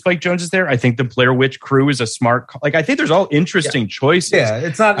like that Spike Jonze is there. I think the Blair Witch Crew is a smart, I think there's all interesting choices. Yeah,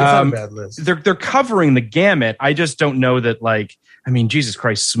 it's not a bad list. They're covering the gamut. I just don't know that, like, I mean, Jesus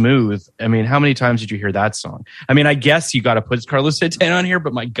Christ, Smooth. I mean, how many times did you hear that song? I mean, I guess you got to put Carlos Santana on here,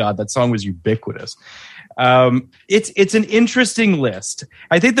 but my God, that song was ubiquitous. It's an interesting list.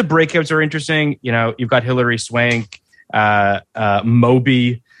 I think the breakouts are interesting. You know, you've got Hilary Swank,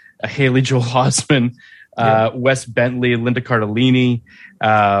 Moby, Haley Joel Osment, Wes Bentley, Linda Cardellini,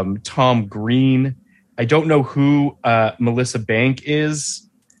 Tom Green. I don't know who Melissa Bank is.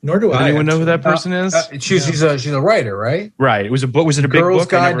 Nor do I. Does anyone know who that person is? She's a writer, right? Right. It was a book. Was it a big book? Girl's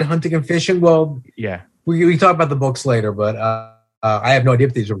Guide to Hunting and Fishing. Well, yeah. We talk about the books later, but I have no idea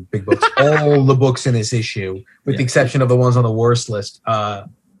if these are big books. All the books in this issue, with the exception of the ones on the worst list,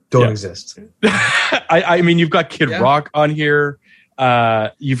 don't exist. I mean, you've got Kid Rock on here.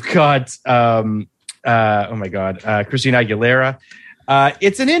 You've got oh my God, Christina Aguilera.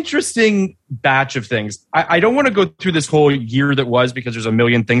 It's an interesting batch of things. I don't want to go through this whole year that was because there's a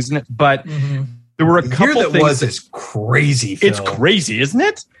million things in it, but there were a couple things. Was this crazy, Phil. It's crazy, isn't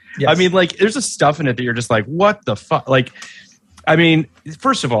it? Yes. I mean, like, there's a stuff in it that you're just like, what the fuck? Like, I mean,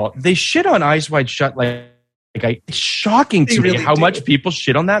 first of all, they shit on Eyes Wide Shut. It's shocking to me how much people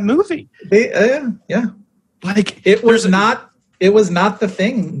shit on that movie. Like, it was not the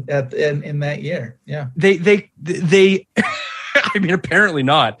thing in that year. Yeah, they I mean, apparently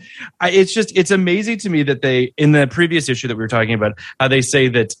not. It's amazing to me that they, in the previous issue that we were talking about, they say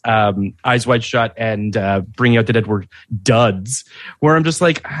that Eyes Wide Shut and Bringing Out the Dead were duds, where I'm just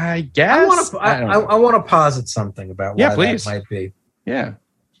like, I guess. I want to posit something about why that might be. Yeah.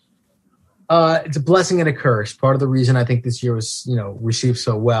 It's a blessing and a curse. Part of the reason I think this year was, received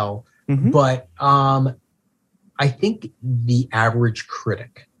so well. Mm-hmm. But I think the average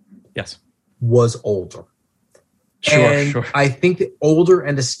critic was older. Sure. I think that older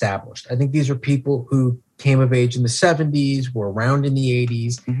and established. I think these are people who came of age in the 70s, were around in the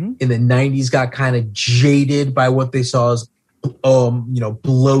 80s, in the 90s got kind of jaded by what they saw as,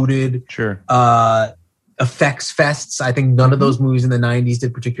 bloated effects fests. I think none of those movies in the 90s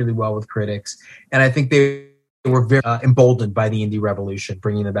did particularly well with critics. And I think they were very emboldened by the indie revolution,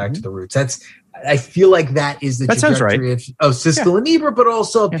 bringing them back to the roots. I feel like that is the trajectory of Siskel and Ebert, but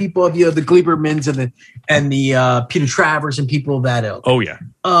also people of the Gleibermans and the Peter Travers and people of that ilk. Oh yeah.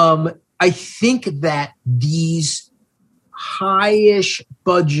 I think that these high-ish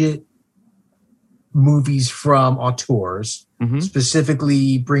budget movies from auteurs,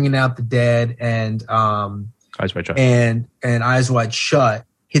 specifically Bringing Out the Dead and Eyes Wide Shut and Eyes Wide Shut,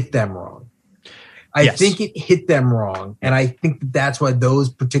 hit them wrong. I think it hit them wrong. And I think that's why those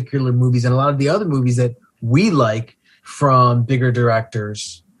particular movies and a lot of the other movies that we like from bigger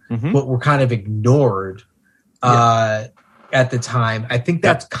directors, but were kind of ignored at the time. I think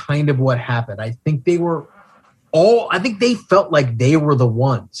that's kind of what happened. I think they felt like they were the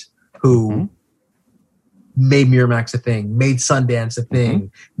ones who made Miramax a thing, made Sundance a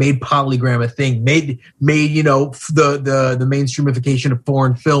thing, made Polygram a thing, made the mainstreamification of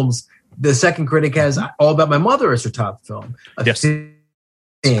foreign films. The second critic has All About My Mother as her top film, thing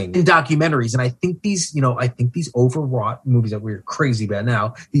in documentaries. And I think these overwrought movies that we're crazy about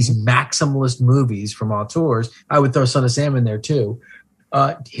now, these maximalist movies from auteurs, I would throw Son of Sam in there too,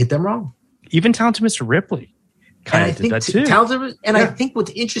 hit them wrong. Even Talented Mr. Ripley kind of did that too. I think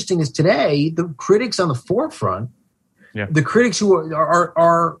what's interesting is today, the critics on the forefront, the critics who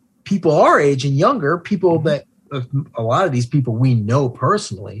are people our age and younger, people that, a lot of these people we know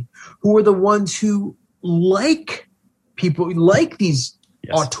personally, who are the ones who like people like these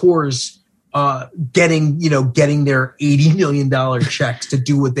auteurs getting their $80 million checks to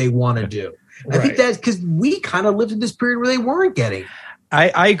do what they want to do. Right. I think that's because we kind of lived in this period where they weren't getting.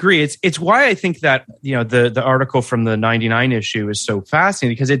 I agree. It's why I think that, the article from the 99 issue is so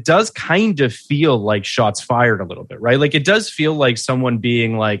fascinating, because it does kind of feel like shots fired a little bit, right? Like, it does feel like someone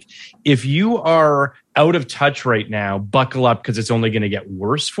being like, if you are out of touch right now, buckle up because it's only going to get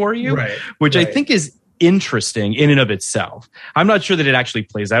worse for you, right. Which I think is interesting in and of itself. I'm not sure that it actually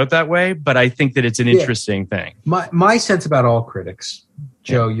plays out that way, but I think that it's an interesting thing. My sense about all critics,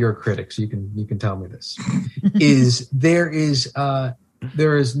 Joe, you're a critic, so you can tell me this, is there is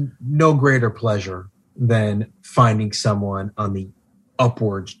no greater pleasure than finding someone on the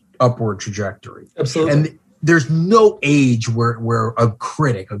upward trajectory. Absolutely. And there's no age where a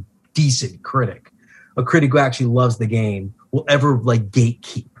critic, a decent critic, a critic who actually loves the game will ever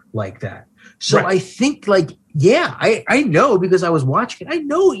gatekeep like that. So right. I think I know, because I was watching it. I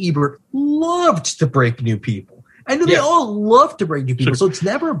know Ebert loved to break new people. I know they all love to break new people. So it's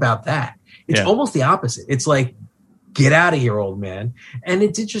never about that. It's almost the opposite. It's like, get out of here, old man. And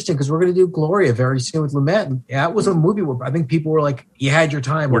it's interesting because we're going to do Gloria very soon with Lumet. And that was a movie where I think people were like, you had your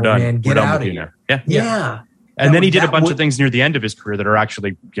time, old man. Get out of here. Yeah. And then he did a bunch of things near the end of his career that are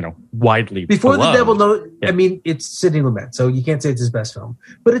actually, widely Before beloved. The Devil Knows. Yeah. I mean, it's Sidney Lumet, so you can't say it's his best film,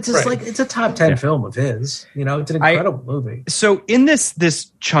 but it's just it's a top 10 film of his. It's an incredible movie. So in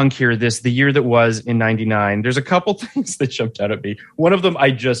this chunk here, the year that was in 99, there's a couple things that jumped out at me. One of them I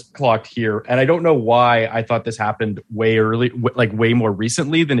just clocked here, and I don't know why I thought this happened way way more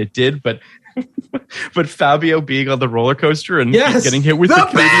recently than it did, but Fabio being on the roller coaster and getting hit with the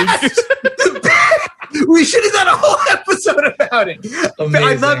Canadian. We should have done a whole episode about it. Amazing.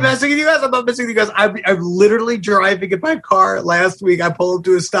 I'm not messing with you guys. I'm literally driving in my car last week. I pulled up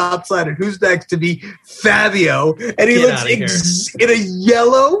to a stop sign, and who's next to me? Fabio. And he looks in a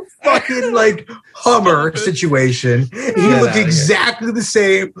yellow fucking Hummer situation. He looked exactly the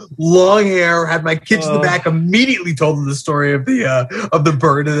same. Long hair. Had my kids in the back. Immediately told them the story of the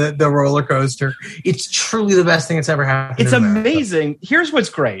bird and the roller coaster. It's truly the best thing that's ever happened. It's amazing. Here's what's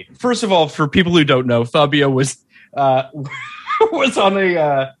great. First of all, for people who don't know, Fabio was on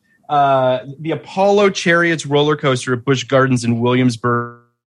the Apollo Chariots roller coaster at Busch Gardens in Williamsburg,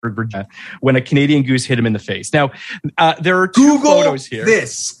 Virginia, when a Canadian goose hit him in the face. Now, there are two photos here.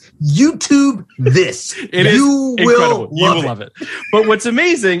 YouTube this. You will love it. But what's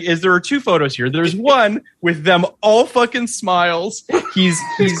amazing is there are two photos here. There's one with them all fucking smiles. He's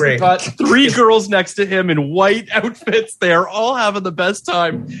got three girls next to him in white outfits. They are all having the best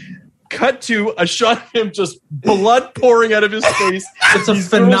time. Cut to a shot of him just blood pouring out of his face. It's a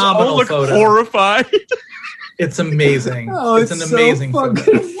phenomenal photo. Horrified. It's amazing. It's an amazing photo.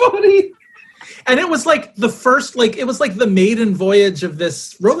 Funny. And it was the maiden voyage of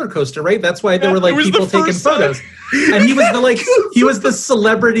this roller coaster, right? That's why there were people taking photos. And he was the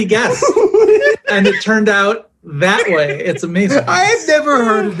celebrity guest. And it turned out that way. It's amazing. I have never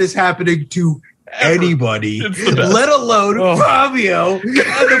heard of this happening to anybody, let alone Fabio, on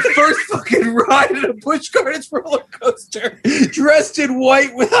the first fucking ride in a Busch Gardens roller coaster, dressed in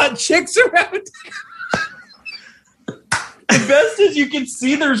white with hot chicks around. The best is you can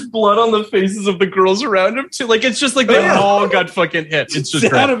see there's blood on the faces of the girls around him too. It's just like they all got fucking hit. It's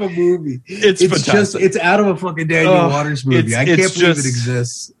just out of a movie. It's fantastic. It's out of a fucking Daniel Waters movie. I can't believe it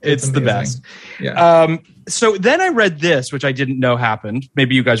exists. It's the best. Yeah. So then I read this, which I didn't know happened.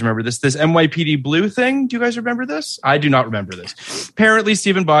 Maybe you guys remember this NYPD Blue thing. Do you guys remember this? I do not remember this. Apparently,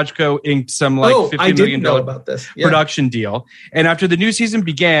 Stephen Bochco inked some $50 million production deal. And after the new season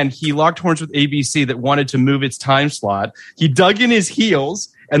began, he locked horns with ABC that wanted to move its time slot. He dug in his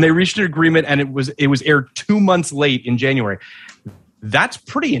heels, and they reached an agreement, and it was aired 2 months late in January. That's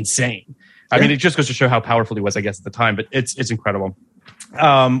pretty insane. I mean, it just goes to show how powerful he was, I guess, at the time. But it's incredible.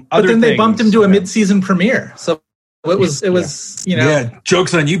 But then they bumped him to a mid-season premiere, so it was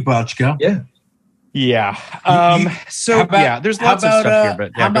jokes on you, Bochco. There's lots of stuff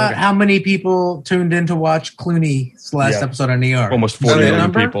here, but how many people tuned in to watch Clooney's last episode on ER? Almost 40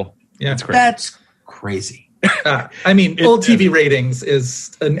 million people. That's great. That's crazy. I mean, old TV ratings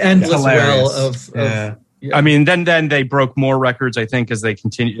is an endless well of Yeah. I mean, then they broke more records, I think, as they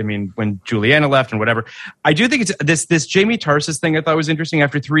continued. I mean, when Juliana left and whatever. I do think it's this Jamie Tarses thing I thought was interesting.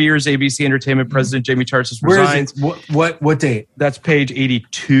 After 3 years, ABC Entertainment President Jamie Tarses resigns. Where is it? What date? That's page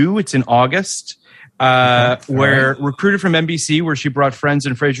 82. It's in August. Where recruited from NBC, where she brought Friends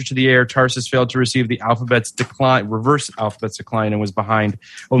and Frasier to the air, Tarses failed to receive the reverse Alphabet's decline, and was behind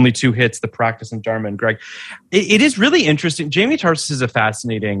only 2 hits, The Practice and Dharma and Greg. It is really interesting. Jamie Tarses is a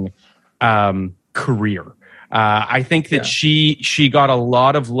fascinating career. I think that she got a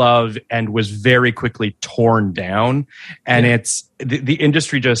lot of love and was very quickly torn down. And it's the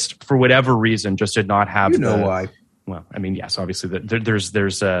industry just, for whatever reason, just did not have why. Well, I mean, yes, obviously there's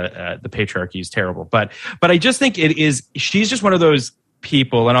the patriarchy is terrible, but I just think she's just one of those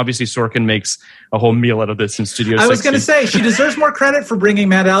people, and obviously Sorkin makes a whole meal out of this in Studio 60. I was going to say, she deserves more credit for bringing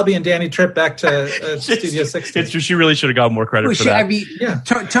Matt Albee and Danny Tripp back to Studio 60. It's true, she really should have got more credit for that. I mean,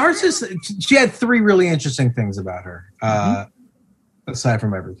 Tarsis, she had three really interesting things about her, aside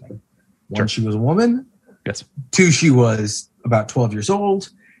from everything. One, she was a woman. Yes. Two, she was about 12 years old.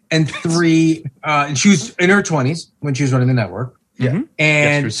 And three, she was in her 20s when she was running the network. Yeah.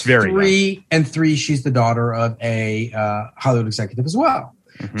 And three, she's the daughter of a Hollywood executive as well.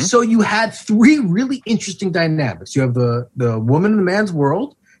 Mm-hmm. So you had three really interesting dynamics. You have the woman in the man's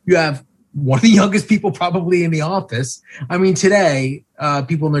world. You have one of the youngest people probably in the office. I mean, today,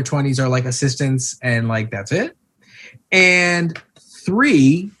 people in their 20s are like assistants and like that's it. And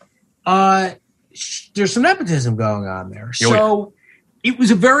three, there's some nepotism going on there. So it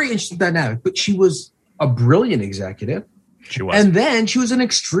was a very interesting dynamic, but she was a brilliant executive. She was. And then she was an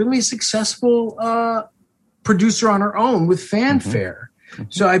extremely successful producer on her own with fanfare. Mm-hmm.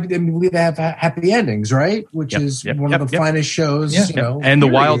 So I believe they have happy endings, right? Which is one of the finest shows. Yeah. You know, and The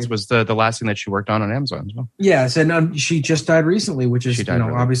Wilds was the last thing that she worked on Amazon as well. Yes, and she just died recently, which is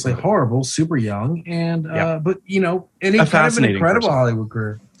obviously horrible, super young, and but a fascinating incredible person. Hollywood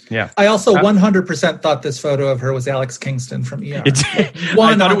career. Yeah, I also 100% thought this photo of her was Alex Kingston from ER.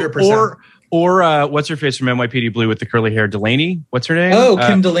 100%. Or what's her face from NYPD Blue with the curly hair? Delaney? What's her name? Oh,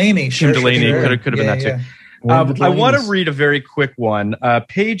 Kim Delaney. Kim Delaney could have been that too. I want to read a very quick one.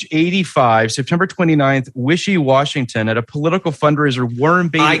 Page 85, September 29th, Wishy, Washington, at a political fundraiser, Warren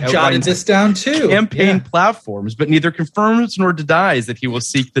Beatty I jotted this down too. Campaign platforms, but neither confirms nor denies that he will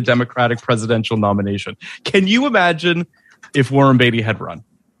seek the Democratic presidential nomination. Can you imagine if Warren Beatty had run?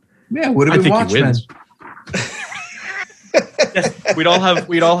 Yeah, would have been Watchmen. Yes, we'd all have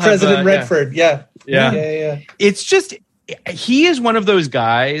President Redford. Yeah. It's just he is one of those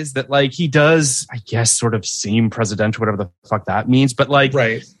guys that like he does, I guess, sort of seem presidential, whatever the fuck that means. But like,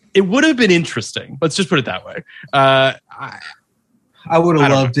 it would have been interesting. Let's just put it that way. I would have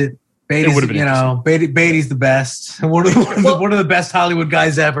loved it. Beatty's, Beatty's the best. One of the best Hollywood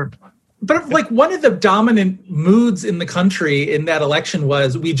guys ever. But like one of the dominant moods in the country in that election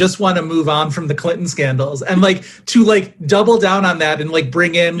was we just want to move on from the Clinton scandals and like to like double down on that and like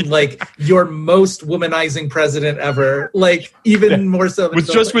bring in like your most womanizing president ever, like even more so than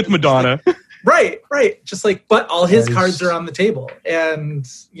with Madonna. Right. Just like, but all his cards are on the table, and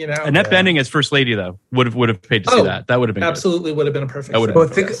Annette Bening as first lady though would have paid to see that. That would have been absolutely good. Would have been a perfect.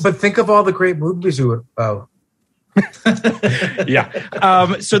 But think of all the great movies we would.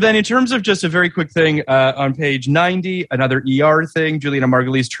 So then in terms of just a very quick thing on page 90, another ER thing, Juliana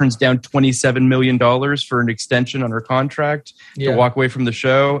Margulies turns down $27 million for an extension on her contract to walk away from the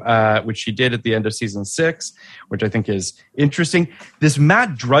show, which she did at the end of season 6, which I think is interesting. This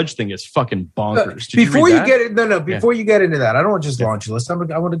Matt Drudge thing is fucking bonkers. Before you get into that, I don't want to just launch a list. I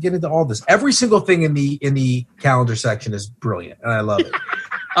want to get into all this. Every single thing in the calendar section is brilliant, and I love it.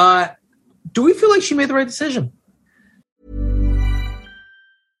 Do we feel like she made the right decision?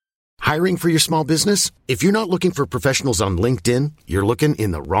 Hiring for your small business? If you're not looking for professionals on LinkedIn, you're looking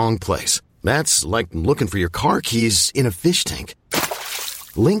in the wrong place. That's like looking for your car keys in a fish tank.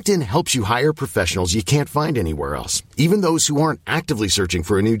 LinkedIn helps you hire professionals you can't find anywhere else, even those who aren't actively searching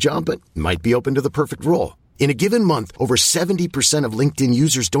for a new job but might be open to the perfect role. In a given month, over 70% of LinkedIn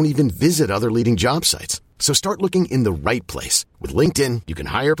users don't even visit other leading job sites. So start looking in the right place. With LinkedIn, you can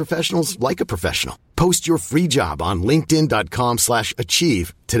hire professionals like a professional. Post your free job on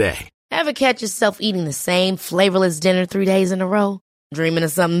linkedin.com/achieve today. Ever catch yourself eating the same flavorless dinner 3 days in a row? Dreaming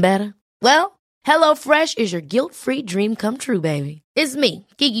of something better? Well, HelloFresh is your guilt-free dream come true, baby. It's me,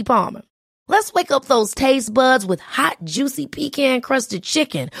 Keke Palmer. Let's wake up those taste buds with hot, juicy pecan-crusted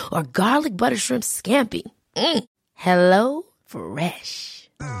chicken or garlic butter shrimp scampi. Hello Fresh.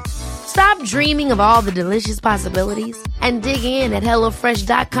 Stop dreaming of all the delicious possibilities and dig in at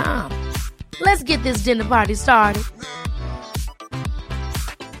HelloFresh.com. Let's get this dinner party started.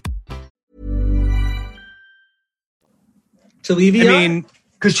 To leave I mean,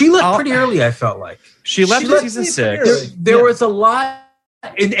 because she left pretty early, I felt like. She left in season 6. There was a lot,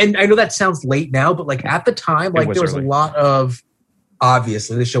 and I know that sounds late now, but like at the time, like there was a lot of,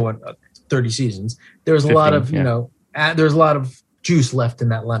 obviously, the show went 30 seasons. There was a lot of, there was a lot of juice left in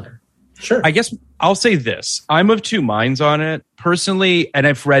that lemon. Sure. I guess I'll say this. I'm of two minds on it personally. And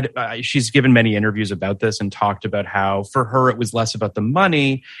I've read, she's given many interviews about this and talked about how for her, it was less about the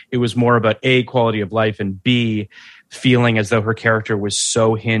money. It was more about A, quality of life, and B, feeling as though her character was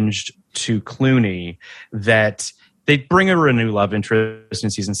so hinged to Clooney that they'd bring her a new love interest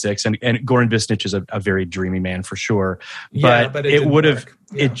in season 6. And Goran Visnich is a very dreamy man for sure. But it would have,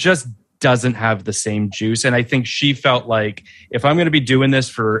 it just doesn't have the same juice. And I think she felt like, if I'm going to be doing this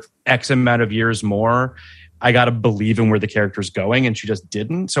for X amount of years more, I got to believe in where the character's going. And she just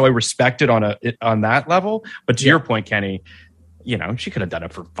didn't. So I respect it on that level. But to your point, Kenny, you know, she could have done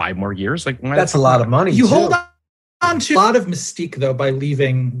it for 5 more years. Like, that's a lot of money. You hold on to a lot of mystique though by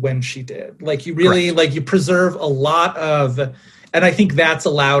leaving when she did. Like, you really like, you preserve a lot of, and I think that's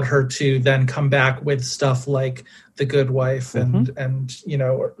allowed her to then come back with stuff like The Good Wife and you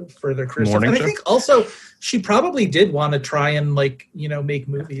know, further career stuff. And I think also she probably did want to try and, like, you know, make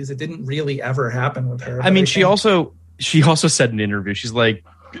movies. It didn't really ever happen with her. I mean, she also said in an interview, she's like,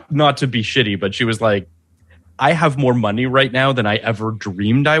 not to be shitty, but she was like, I have more money right now than I ever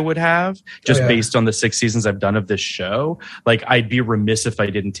dreamed I would have, just based on the 6 seasons I've done of this show. Like, I'd be remiss if I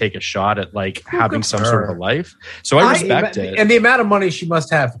didn't take a shot at, like, having some sort of a life. So I respect it. And the amount of money she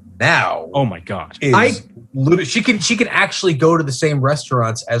must have now. Oh my God. She can actually go to the same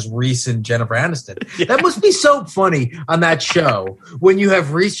restaurants as Reese and Jennifer Aniston. Yeah. That must be so funny on that show when you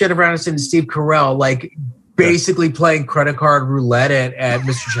have Reese, Jennifer Aniston, and Steve Carell, like, basically playing credit card roulette at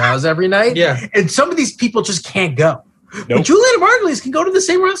Mr. Chow's every night. Yeah. And some of these people just can't go. Nope. But Juliana Margulies can go to the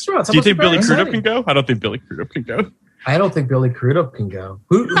same restaurants. Do you think Billy Crudup can go? I don't think Billy Crudup can go. I don't think Billy Crudup can go.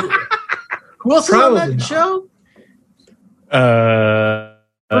 Who else is on that show?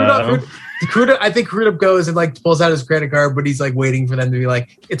 Crudup, I think Crudup goes and, like, pulls out his credit card, but he's, like, waiting for them to be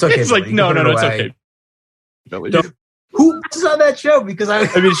like, it's okay. It's like, no, it's okay. Billy. Who is on that show? Because I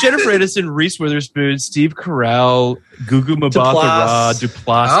mean, Jennifer Aniston, Reese Witherspoon, Steve Carell, Gugu Mbatha-Raw,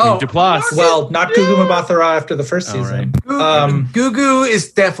 Duplass. Well, not Gugu Mbatha-Raw after the first season. Right. Gugu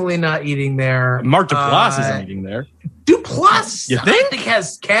is definitely not eating there. Mark Duplass isn't eating there. Duplass, I think,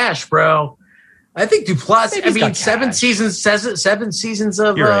 has cash, bro. I think Duplass. I mean, 7 seasons. 7 seasons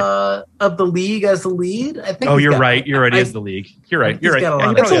of the League as the lead. I think. Oh, you're right. You're right. He has the League. You're right. You're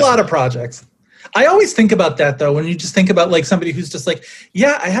right. It's a lot of projects. I always think about that though, when you just think about, like, somebody who's just like,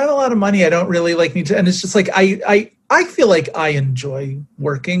 yeah, I have a lot of money, I don't really, like, need to, and it's just like, I feel like I enjoy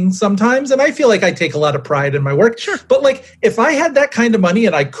working sometimes, and I feel like I take a lot of pride in my work. Sure. But, like, if I had that kind of money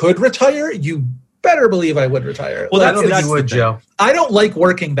and I could retire, you better believe I would retire. Well, I don't think you would, Joe. I don't like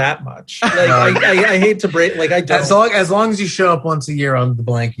working that much. Like, I hate to break, like, I don't. As long as you show up once a year on the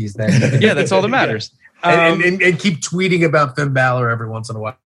Blankies, then yeah, that's all that matters. And keep tweeting about Finn Balor every once in a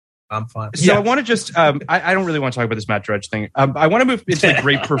while. I'm fine. So I want to just, I don't really want to talk about this Matt Drudge thing. I want to move into the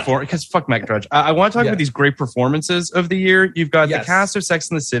great performance, because fuck Matt Drudge. I want to talk about these great performances of the year. You've got the cast of Sex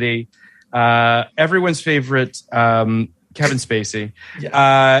and the City, everyone's favorite, Kevin Spacey.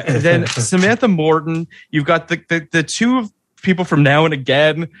 Then Samantha Morton. You've got the two people from Now and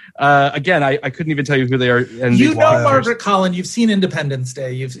Again. I couldn't even tell you who they are. And you know Margaret Collin. You've seen Independence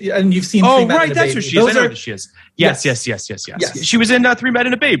Day. You've seen. Oh, right, that's who she is. I know that she is. Yes. She was in 3 Men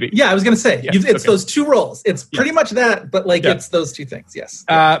and a Baby. Yeah, I was going to say it's those 2 roles. It's pretty much that, but like it's those 2 things. Yes.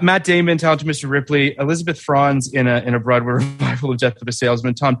 Matt Damon, Talented Mr. Ripley, Elizabeth Franz in a Broadway revival of Death of a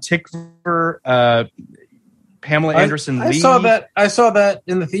Salesman, Tom Tykwer, Pamela Anderson Lee. I saw that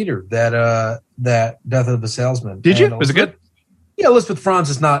in the theater. That Death of the Salesman. Did you? Was it good? Yeah, Elizabeth Franz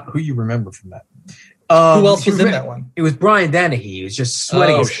is not who you remember from that. Who else was in that one? It was Brian Dennehy. He was just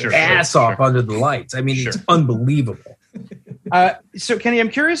sweating his ass off under the lights. I mean, it's unbelievable. So, Kenny, I'm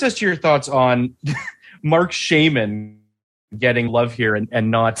curious as to your thoughts on Mark Shaman getting love here and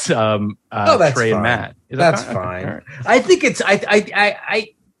not Trey fine. and Matt. That's fine. Right. I think it's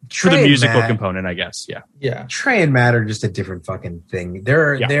for the musical component, I guess. Yeah. Trey and Matt are just a different fucking thing.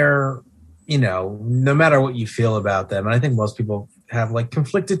 They're you know, no matter what you feel about them, and I think most people have, like,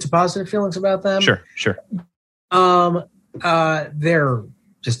 conflicted to positive feelings about them. Sure. They're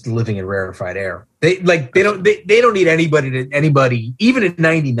just living in rarefied air. They don't need anybody. Even in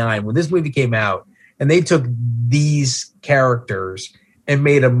 '99, when this movie came out, and they took these characters and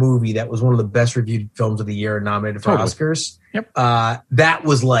made a movie that was one of the best reviewed films of the year and nominated for Oscars. Yep. That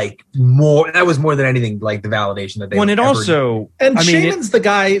was more than anything, like, the validation that they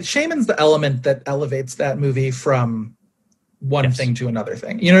Shaman's the element that elevates that movie from one thing to another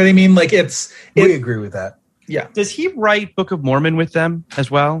thing. You know what I mean? Like, we agree with that. Yeah. Does he write Book of Mormon with them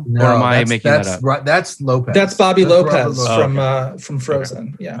as well? No, or am I making that up? Right, that's Lopez. That's Bobby Lopez Lopez. from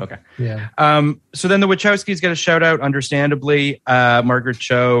Frozen. Okay. Yeah. Okay. Yeah. So then the Wachowskis get a shout out, understandably. Margaret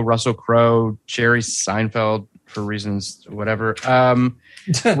Cho, Russell Crowe, Jerry Seinfeld for reasons whatever.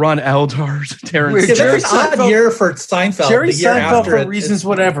 Ron Eldar, Terrence. It's an odd year for Seinfeld. Jerry Seinfeld for it, reasons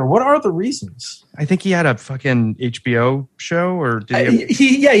whatever. What are the reasons? I think he had a fucking HBO show, or did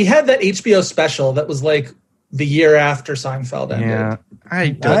he? He had that HBO special that was like the year after Seinfeld ended. Yeah, I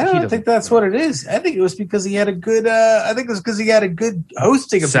don't think that's what it is. I think it was because he had a good. I think it was because he had a good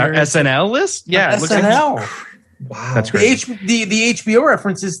hosting appearance. SNL list. Yeah, SNL. Wow, that's great. The HBO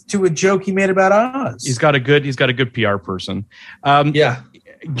reference is to a joke he made about Oz. He's got a good PR person. Yeah,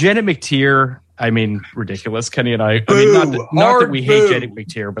 Janet McTeer. I mean, ridiculous. Kenny and I mean, not that we hate Janet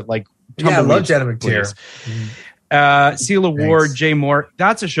McTeer, but like, I love Janet McTeer. Celia Ward, Jay Moore.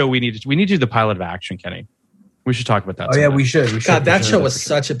 That's a show we need to do the pilot of Action, Kenny. We should talk about that. Yeah, we should. God, that show was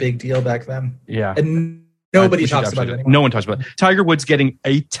such a big deal back then. Yeah. And nobody talks about it anymore. No one talks about it. Tiger Woods getting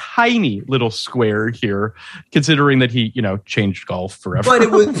a tiny little square here, considering that he, changed golf forever. But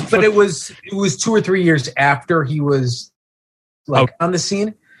it was 2 or 3 years after he was on the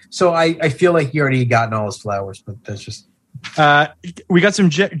scene. So I feel like he already had gotten all his flowers, but that's just. We got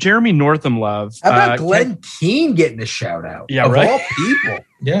some Jeremy Northam love. How about Glenn Keane getting a shout out? Yeah, of right. all people.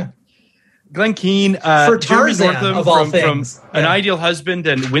 Yeah. Glenn Keane, for Jeremy Tarzan, Northam of all from things. An Ideal Husband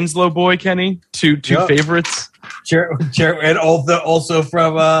and Winslow Boy, Kenny, two favorites. And also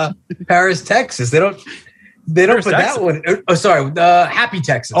from Paris, Texas. They don't Paris, put Texas. That one. Oh, sorry, Happy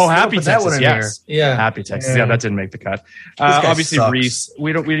Texas. Oh, Happy Texas. That one in yes, here. Yeah, Happy Texas. Yeah, that didn't make the cut. Obviously, sucks. Reese.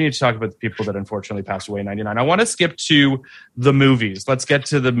 We need to talk about the people that unfortunately passed away in '99. I want to skip to the movies. Let's get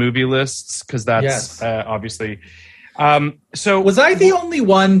to the movie lists because that's obviously. So was I the only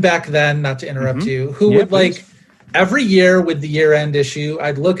one back then, not to interrupt you, who would please. Every year with the year-end issue,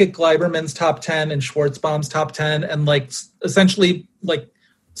 I'd look at Gleiberman's top 10 and Schwartzbaum's top 10 and essentially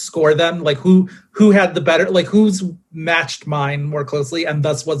score them, who had the better, who's matched mine more closely and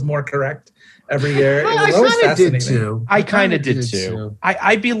thus was more correct every year. I kind of did too. I kind of did too.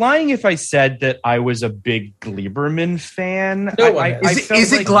 I'd be lying if I said that I was a big Gleiberman fan.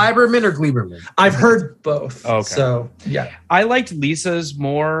 Is it Gleiberman or Gleiberman? I've heard both. Okay. So, yeah. I liked Lisa's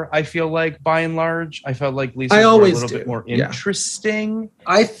more, I feel like, by and large. I felt like Lisa's was a little bit more interesting.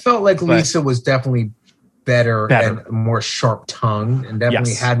 I felt like Lisa was definitely better and more sharp tongued and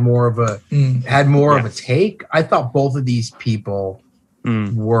definitely had more of a of a take. I thought both of these people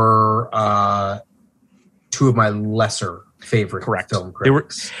were two of my lesser favorite film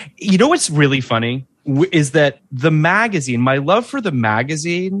critics. You know what's really funny is that the magazine, my love for the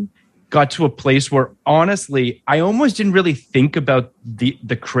magazine got to a place where honestly, I almost didn't really think about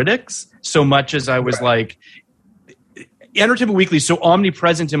the critics so much as I was like, Entertainment Weekly is so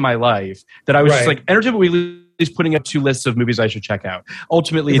omnipresent in my life that I was just like, Entertainment Weekly is putting up 2 lists of movies I should check out.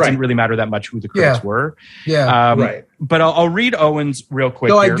 Ultimately, it didn't really matter that much who the critics were. Yeah, But I'll read Owen's real quick.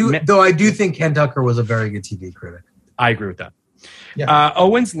 Though I do think Ken Tucker was a very good TV critic. I agree with that. Yeah.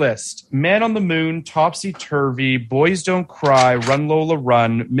 Owen's list: Man on the Moon, Topsy Turvy, Boys Don't Cry, Run Lola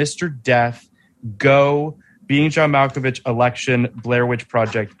Run, Mr. Death, Go, Being John Malkovich, Election, Blair Witch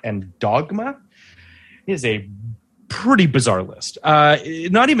Project, and Dogma. It is a pretty bizarre list.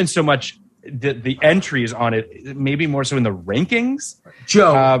 Not even so much the entries on it, maybe more so in the rankings.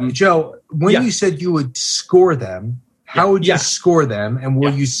 Joe, when you said you would score them, how would you score them, and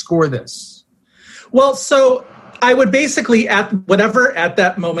will you score this? Well, so I would basically, at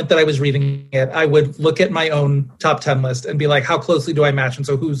that moment that I was reading it, I would look at my own top 10 list and be like, how closely do I match? And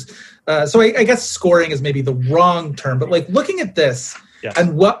so I guess scoring is maybe the wrong term, but looking at this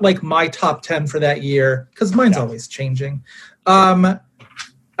and what my top 10 for that year, because mine's always changing.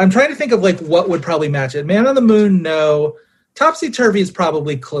 I'm trying to think of what would probably match it. Man on the Moon, no. Topsy Turvy is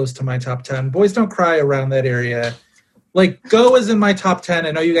probably close to my top 10. Boys Don't Cry around that area. Go is in my top 10.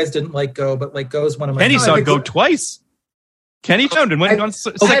 I know you guys didn't like Go, but Go is one of my. Kenny saw Go twice. Kenny Jones went on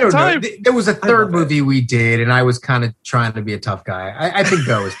second time. There was a third movie we did, and I was kind of trying to be a tough guy. I think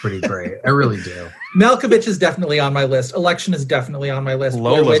Go is pretty great. I really do. Malkovich is definitely on my list. Election is definitely on my list.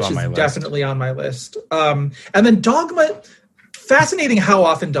 Blair Witch is definitely on my list. And then Dogma. Fascinating how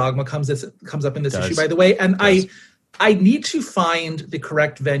often Dogma comes up in this issue, by the way. And I need to find the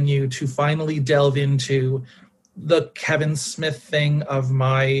correct venue to finally delve into the Kevin Smith thing of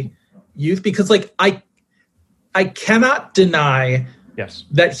my youth, because I cannot deny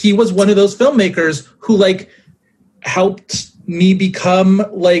that he was one of those filmmakers who helped me become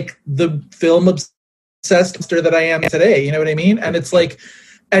the film obsessed that I am today. You know what I mean? And it's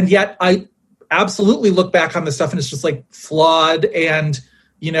and yet absolutely look back on this stuff and it's just like flawed and,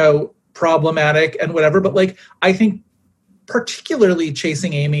 you know, problematic and whatever. But like, I think particularly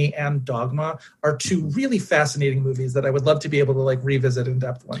Chasing Amy and Dogma are two really fascinating movies that I would love to be able to like revisit in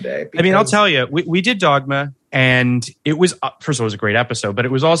depth one day. I mean, I'll tell you, we did Dogma, and it was, first of all, it was a great episode, but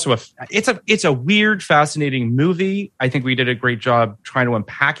it was also it's a weird, fascinating movie. I think we did a great job trying to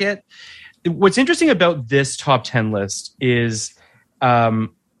unpack it. What's interesting about this top 10 list is Man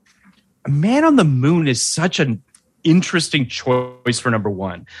on the Moon is such an interesting choice for number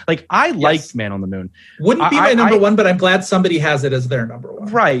one. Like, I liked Man on the Moon. Wouldn't be my number one, but I'm glad somebody has it as their number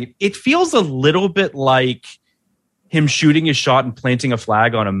one. Right. It feels a little bit like him shooting his shot and planting a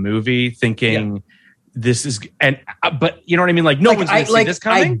flag on a movie, thinking this is, and but you know what I mean? Like, no one's going to see this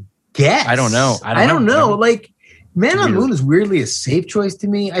coming. I guess. I don't know. I don't know. Like, Man on the Moon is weirdly a safe choice to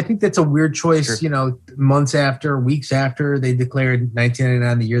me. I think that's a weird choice, you know, months after, weeks after they declared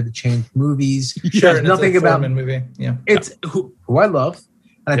 1999 the year that changed movies. Sure, There's nothing about movie. Yeah. It's who I love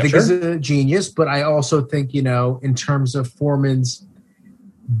and I think is a genius, but I also think, you know, in terms of Foreman's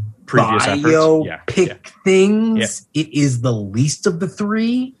previous biopic things, it is the least of the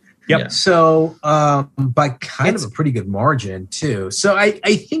three. Yep. So by kind of a pretty good margin too. So I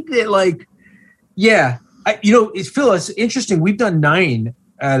think that like, Phil, it's interesting. We've done 9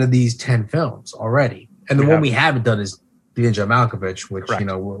 out of these 10 films already, and the one we haven't done is Ninja Malkovich, which you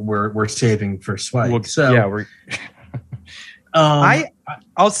know we're saving for Swike.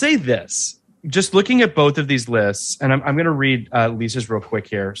 I'll say this: just looking at both of these lists, and I'm going to read Lisa's real quick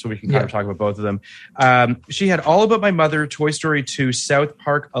here, so we can kind of talk about both of them. She had All About My Mother, Toy Story 2, South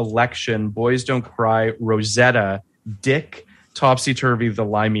Park, Election, Boys Don't Cry, Rosetta, Dick, Topsy-Turvy, The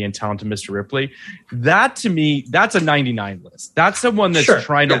Limey, and Talented Mr. Ripley. That, to me, that's a 99 list. That's the one that's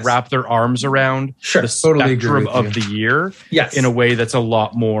trying to wrap their arms around the spectrum of the year in a way that's a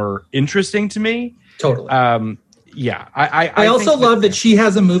lot more interesting to me. Totally. I also love that she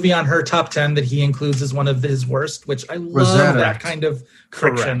has a movie on her top 10 that he includes as one of his worst, which I love that kind of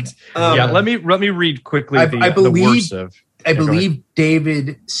friction. Let me read quickly the worst of. I believe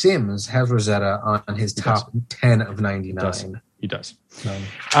David Sims has Rosetta on his top 10 of 99. He does.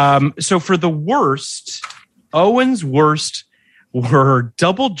 So for the worst, Owen's worst were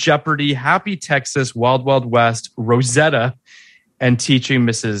Double Jeopardy, Happy Texas, Wild Wild West, Rosetta, and Teaching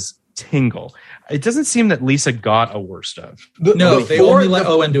Mrs. Tingle. It doesn't seem that Lisa got a worst of. They only let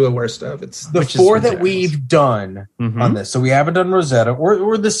Owen do a worst of. It's the 4 that we've done on this. So we haven't done Rosetta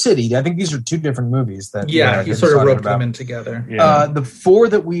or The City. I think these are 2 different movies that you sort of roped them in together. The 4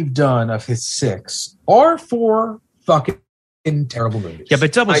 that we've done of his 6 are 4 fucking terrible movies. Yeah,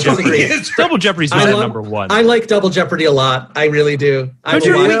 but Double Jeopardy's not number one. I like Double Jeopardy a lot. I really do.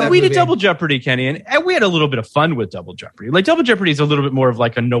 We did Double Jeopardy, Kenny, and we had a little bit of fun with Double Jeopardy. Like, Double Jeopardy is a little bit more of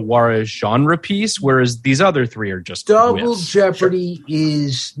like a noir genre piece, whereas these other 3 are just Double Jeopardy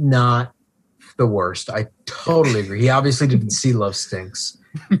is not the worst. I totally agree. He obviously didn't see Love Stinks.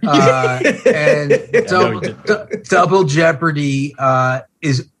 And Double Jeopardy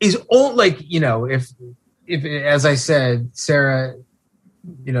is all like, you know, if as I said, Sarah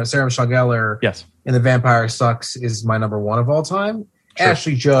Michelle Gellar in The Vampire Sucks is my number 1 of all time. Sure.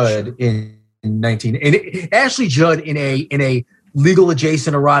 Ashley Judd in a legal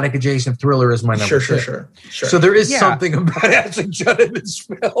adjacent, erotic adjacent thriller is my number 2. Sure. So there is something about Ashley Judd in this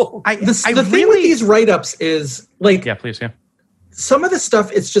film. The thing with these write-ups is like, some of the stuff,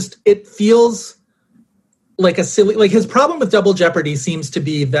 it feels like a silly, like his problem with Double Jeopardy seems to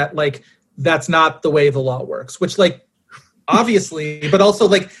be that like, that's not the way the law works, which like obviously, but also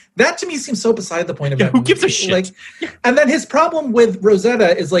like that to me seems so beside the point of that. Who gives a shit? Like, and then his problem with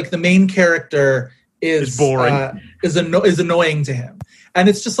Rosetta is like the main character is boring, is annoying to him, and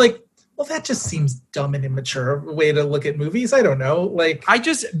it's just like, well, that just seems dumb and immature way to look at movies. I don't know. Like,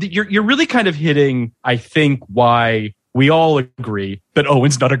 you're really kind of hitting, I think, why we all agree that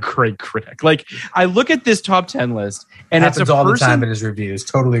Owen's not a great critic. Like, I look at this top 10 list, and it's all the time in his reviews.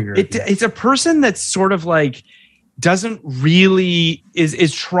 Totally agree. It's a person that's sort of like doesn't really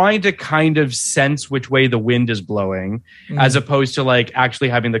is trying to kind of sense which way the wind is blowing, as opposed to like actually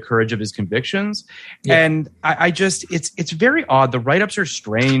having the courage of his convictions. Yeah. And I just it's very odd. The write-ups are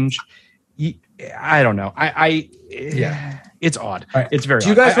strange. I don't know. It's odd. Right. It's very. Do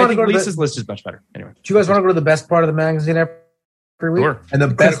you guys want to go to Lisa's list is much better. Anyway, do you guys want to go to the best part of the magazine every week? Sure. And the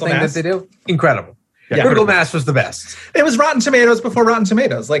best thing that they do, incredible. Yeah, Critical Mass was the best. It was Rotten Tomatoes before Rotten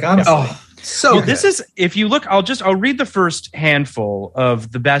Tomatoes. Like, honestly. So well, this is, if you look, I'll read the first handful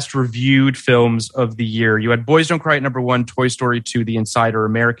of the best reviewed films of the year. You had Boys Don't Cry at number 1, Toy Story 2, The Insider,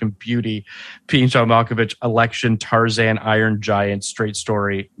 American Beauty, Pete and John Malkovich, Election, Tarzan, Iron Giant, Straight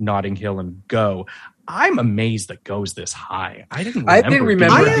Story, Notting Hill, and Go. I'm amazed that Go's this high. I didn't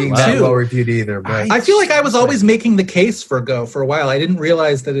remember it being that well reviewed either. But I feel like I was always making the case for Go for a while. I didn't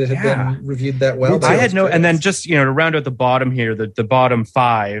realize that it had been reviewed that well. I had no, and then just to round out the bottom here, the bottom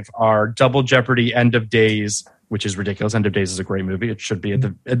 5 are Double Jeopardy, End of Days, which is ridiculous. End of Days is a great movie. It should be at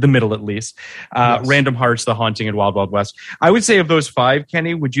the middle at least. Yes. Random Hearts, The Haunting, and Wild Wild West. I would say of those 5,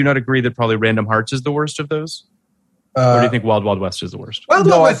 Kenny, would you not agree that probably Random Hearts is the worst of those? Or do you think Wild Wild West is the worst? Wild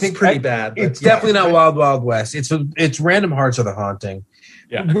Wild West is pretty bad. It's definitely not Wild Wild West. It's Random Hearts or The Haunting.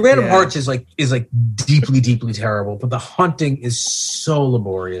 Yeah. Random Hearts is like deeply, deeply terrible, but The Haunting is so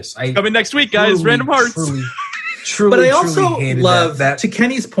laborious. Coming next week, guys. Random Hearts. Truly, but I also love that, to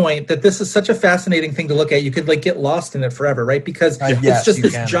Kenny's point, that this is such a fascinating thing to look at. You could get lost in it forever, right? Because it's just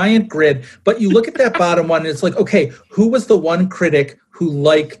this giant grid. But you look at that bottom one, and it's like, okay, who was the one critic who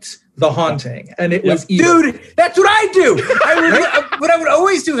liked The Haunting? And it was dude, that's what I do. What I would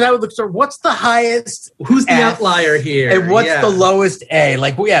always do is I would look for what's the highest, who's the outlier here, and what's the lowest A.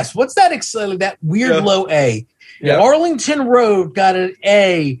 What's that weird low A? Yeah. Arlington Road got an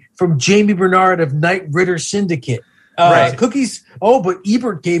A from Jamie Bernard of Knight Ridder Syndicate. Right. Cookies. Oh, but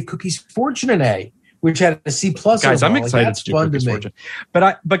Ebert gave Cookies Fortune an A, which had a C+. Guys, I'm excited to do Cookies Fortune.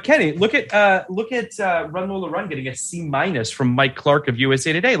 But Kenny, look at Run Lola Run getting a C- from Mike Clark of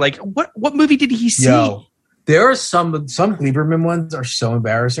USA Today. What movie did he see? Yo, there are some Gleiberman ones are so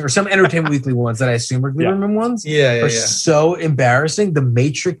embarrassing, or some Entertainment Weekly ones that I assume are Gleiberman ones. Are so embarrassing. The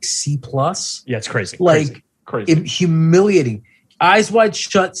Matrix C+. Yeah, it's crazy. Crazy. Humiliating. Eyes Wide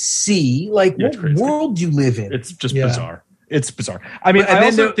Shut C. What world do you live in? It's just bizarre. It's bizarre. I mean, I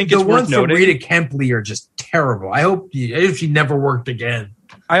also think it's worth noting. The ones from Rita Kempley are just terrible. I hope she never worked again.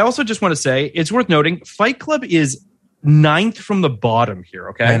 I also just want to say it's worth noting Fight Club is 9th from the bottom here.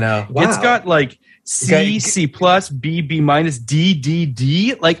 Okay, I know. Wow. It's got C, C+, B, B-, D, D,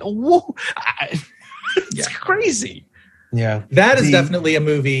 D. Whoa, it's crazy. Yeah, that is definitely a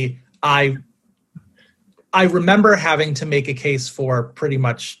movie I remember having to make a case for pretty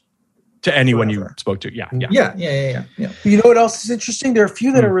much to anyone you spoke to. Yeah. You know what else is interesting? There are a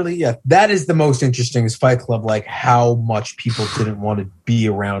few that are really, that is the most interesting is Fight Club, how much people didn't want to be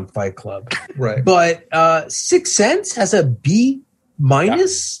around Fight Club. Right. But Sixth Sense has a B-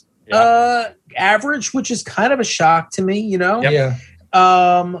 average, which is kind of a shock to me, Yeah.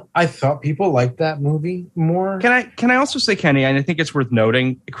 I thought people liked that movie more. Can I also say, Kenny, and I think it's worth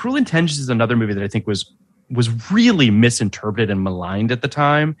noting, Cruel Intentions is another movie that I think was really misinterpreted and maligned at the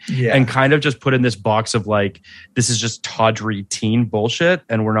time, and kind of just put in this box of this is just tawdry teen bullshit,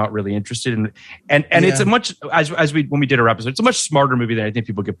 and we're not really interested in. And it's a much when we did our episode, it's a much smarter movie than I think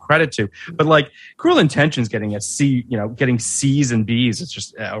people give credit to. But Cruel Intentions getting a C, getting C's and B's, it's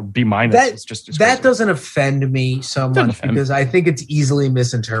just B-. That doesn't offend me so much because I think it's easily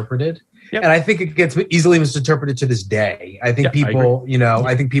misinterpreted. Yep. And I think it gets easily misinterpreted to this day. I think people,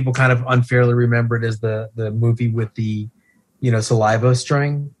 I think people kind of unfairly remember it as the movie with the, saliva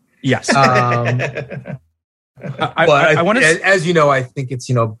string. Yes. I want to, as you know, I think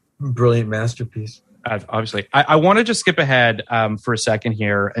it's, brilliant masterpiece. Obviously, I want to just skip ahead for a second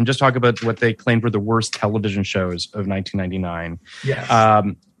here and just talk about what they claimed were the worst television shows of 1999.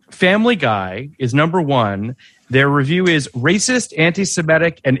 Yes. Family Guy is number 1. Their review is racist,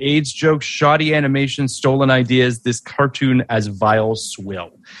 anti-Semitic, and AIDS jokes, shoddy animation, stolen ideas, this cartoon as vile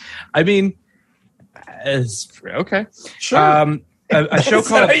swill. I mean, okay. Sure. A show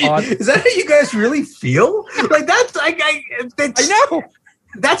called Is that how you guys really feel? That's I know.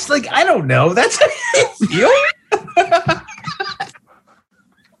 That's I don't know. That's how you feel?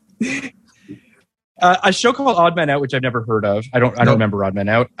 A show called Odd Man Out, which I've never heard of. I don't remember Odd Man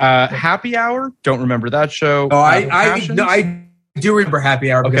Out. Happy Hour, don't remember that show. Oh, I do remember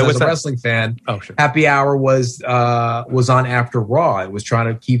Happy Hour because I was a wrestling fan. Oh, sure. Happy Hour was on after Raw. It was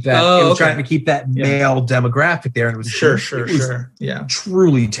trying to keep that. Trying to keep that male demographic there, and it was sure. Yeah,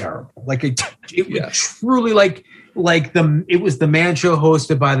 truly terrible. It was truly it was the Man Show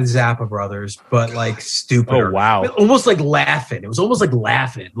hosted by the Zappa brothers, but stupid. Oh wow! Almost Laughing. It was almost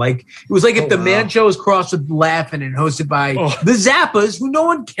Laughing. It was if the Man Show was crossed with Laughing and hosted by the Zappas, who no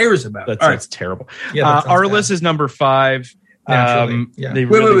one cares about. That's terrible. Yeah, our list is number 5. Wait!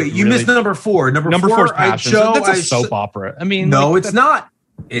 You missed number 4. Number 4 is Passions. That's a soap opera. I mean, no, it's not.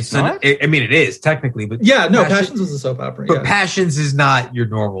 It's not. I mean, it is technically, but Passions was a soap opera. But Passions is not your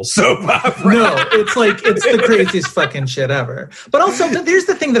normal soap opera. No, it's the craziest fucking shit ever. But also, here's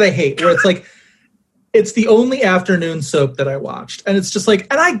the thing that I hate, where it's like, it's the only afternoon soap that I watched, and it's just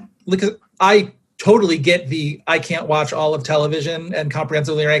like, and I totally get I can't watch all of television and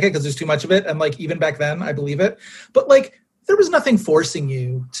comprehensively rank it because there's too much of it, and like even back then, I believe it. But like, there was nothing forcing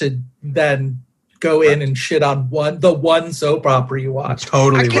you to then go in and shit on the one soap opera you watch.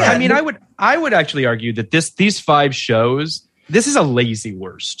 Totally right. I mean, I would actually argue that these 5 shows, this is a lazy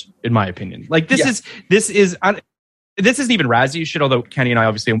worst, in my opinion. Like this isn't even Razzie shit, although Kenny and I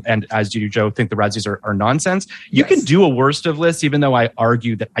obviously, and as do you, Joe, think the Razzies are nonsense. You can do a worst of list, even though I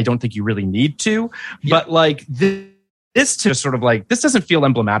argue that I don't think you really need to. But like this to sort of like, this doesn't feel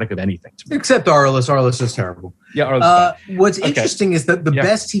emblematic of anything to me. Except Arliss. Arliss is terrible. Yeah, Arliss. What's interesting is that the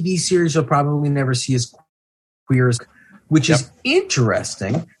best TV series you'll probably never see is Queer as, which is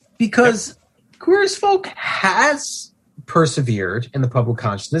interesting because Queer as Folk has persevered in the public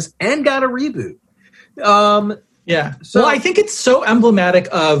consciousness and got a reboot. So I think it's so emblematic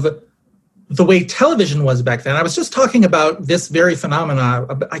of the way television was back then. I was just talking about this very phenomena.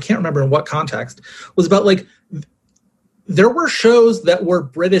 I can't remember in what context. Was about like, there were shows that were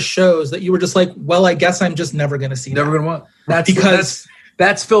British shows that you were just like, well, I guess I'm just never going to see. Never going to want.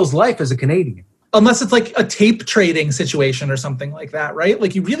 That's Phil's life as a Canadian. Unless it's like a tape trading situation or something like that, right?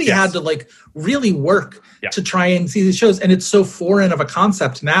 Like you really had to like really work to try and see these shows. And it's so foreign of a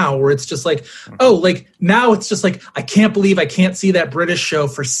concept now where it's just like, oh, like now it's just like, I can't believe I can't see that British show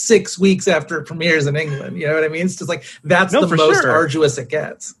for 6 weeks after it premieres in England. You know what I mean? It's just like, that's the most arduous it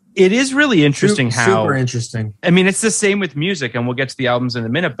gets. It is really interesting super interesting. I mean, it's the same with music, and we'll get to the albums in a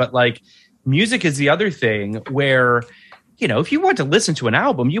minute, but like music is the other thing where, you know, if you wanted to listen to an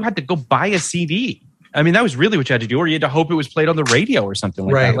album, you had to go buy a CD. I mean, that was really what you had to do, or you had to hope it was played on the radio or something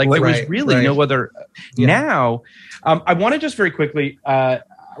like that. Like there was really no other. Now, I want to just very quickly,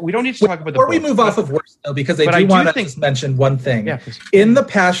 we don't need to talk about the before we move off of worst, though, because I do want to just mention one thing. Yeah, in the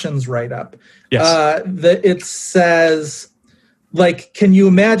Passions write-up, it says, like, can you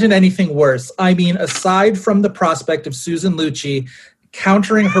imagine anything worse? I mean, aside from the prospect of Susan Lucci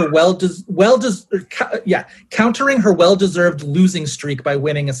countering her well-deserved losing streak by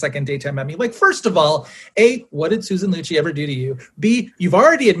winning a second daytime Emmy. Like, first of all, A, what did Susan Lucci ever do to you? B, you've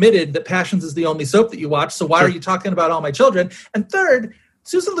already admitted that Passions is the only soap that you watch, so why are you talking about All My Children? And third,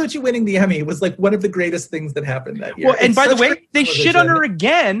 Susan Lucci winning the Emmy was like one of the greatest things that happened that year. Well, and by the way, they shit on her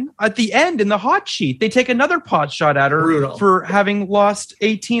again at the end in the hot sheet. They take another pot shot at her for having lost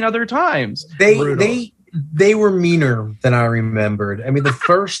 18 other times. They were meaner than I remembered. I mean, the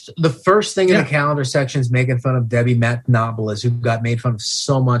first thing in the calendar section is making fun of Debbie Matenopoulos, who got made fun of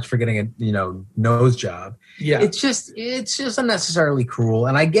so much for getting a nose job. Yeah, it's just unnecessarily cruel.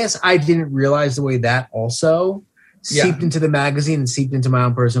 And I guess I didn't realize the way that also seeped into the magazine and seeped into my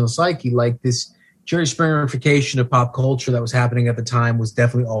own personal psyche. Like this Jerry Springerification of pop culture that was happening at the time was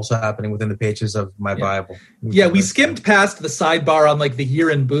definitely also happening within the pages of my Bible. Yeah, we skimmed past the sidebar on like the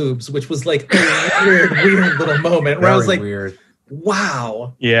year in boobs, which was like a weird little moment where I was like,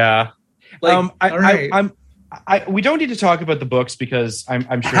 wow. Yeah. Like, we don't need to talk about the books because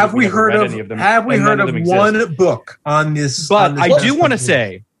I'm sure have we heard of any of them. Have we heard of one book on this? But I do want to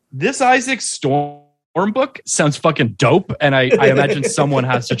say this Isaac Storm book sounds fucking dope, and I imagine someone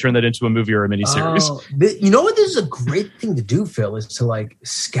has to turn that into a movie or a miniseries. You know what? This is a great thing to do, Phil, is to like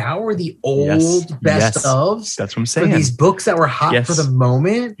scour the old best ofs. That's what I'm saying. For these books that were hot for the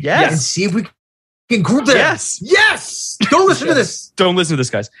moment. Yes. And see if we can group them. Yes. Don't listen to this. Don't listen to this,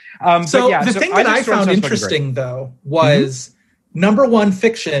 guys. The thing that I found interesting, though, was number one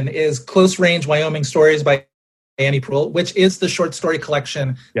fiction is Close Range Wyoming Stories by Annie Proulx, which is the short story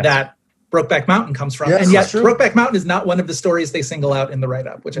collection that Brokeback Mountain comes from. And yet Brokeback Mountain is not one of the stories they single out in the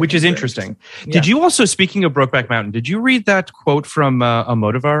write-up, which is interesting. Did you also, speaking of Brokeback Mountain, did you read that quote from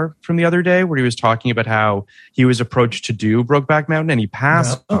Almodovar from the other day where he was talking about how he was approached to do Brokeback Mountain and he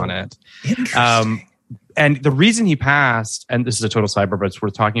passed on it? Interesting. And the reason he passed, and this is a total sidebar, but it's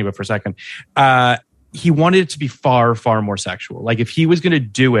worth talking about for a second, he wanted it to be far, far more sexual. Like if he was going to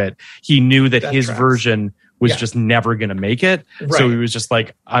do it, he knew that his version was just never going to make it. Right. So he was just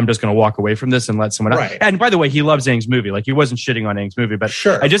like, I'm just going to walk away from this and let someone else. And by the way, he loves Aang's movie. Like he wasn't shitting on Aang's movie, but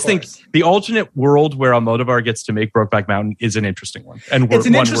I just think the alternate world where Almodovar gets to make Brokeback Mountain is an interesting one. And it's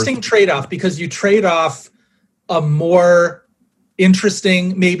an interesting trade-off because you trade off a more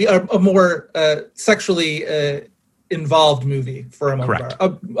interesting, maybe a more sexually involved movie for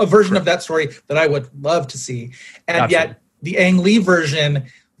Almodovar. A version of that story that I would love to see. And yet the Ang Lee version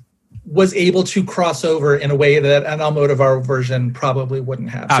was able to cross over in a way that an Almodovar version probably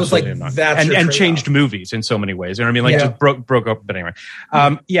wouldn't have. So Absolutely it's like not. that's and changed movies in so many ways. You know what I mean? Like just broke up. But anyway,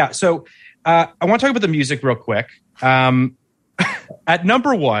 So I want to talk about the music real quick. At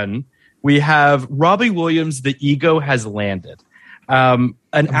number 1, we have Robbie Williams' "The Ego Has Landed," an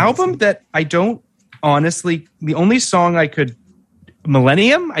album that I don't honestly. The only song I could.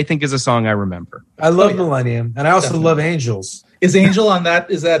 Millennium, I think, is a song I remember. I love Millennium, and I also love Angels. Is Angel on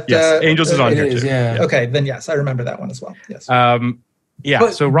that? Is that yes? Angels is on here too. Yeah. Okay, then yes, I remember that one as well. Yes.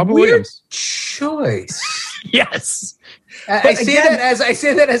 But so Robbie Williams choice. Yes. I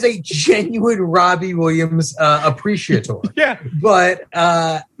say that as a genuine Robbie Williams appreciator. Yeah. But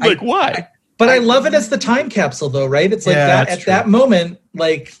why? But I love it as the time capsule, though, right? It's like that at that moment,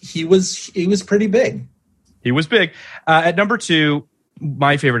 like he was pretty big. He was big. At number 2,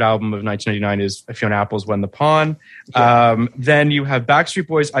 my favorite album of 1999 is Fiona Apple's "When the Pawn." Yeah. Then you have Backstreet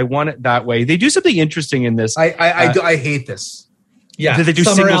Boys' "I Want It That Way." They do something interesting in this. I hate this. Yeah, they do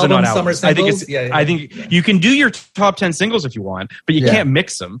summer singles album, and not albums. Summer singles. I think you can do your top 10 singles if you want, but you can't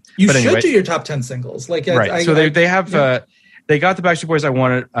mix them. You should do your top 10 singles, like right. So they have they got the Backstreet Boys' "I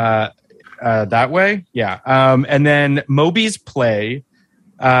Want It That Way." Yeah, and then Moby's "Play."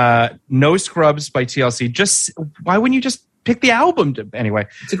 No Scrubs by TLC. Just why wouldn't you just pick the album? Anyway,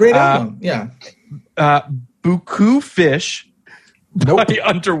 it's a great album. Yeah. Buku Fish by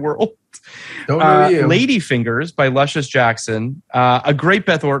Underworld. Don't know you. Ladyfingers by Luscious Jackson. A great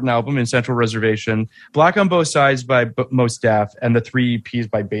Beth Orton album in Central Reservation. Black on Both Sides by Mos Def, and the 3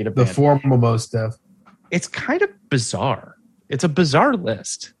 EPs by Beta Band. The former Mos Def. It's kind of bizarre. It's a bizarre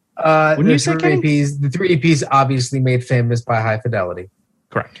list. The 3 EPs obviously made famous by High Fidelity.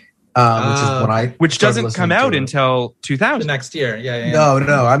 Correct. Which doesn't come out until 2000. The next year. Yeah. No.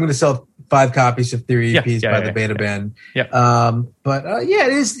 I'm going to sell 5 copies of 3 EPs by the Beta Band. Yeah.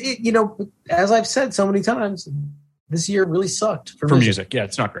 It is. As I've said so many times, this year really sucked for music. Yeah,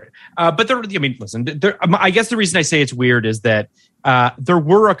 it's not great. But I guess the reason I say it's weird is that there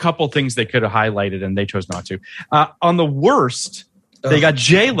were a couple things they could have highlighted and they chose not to. On the worst. They got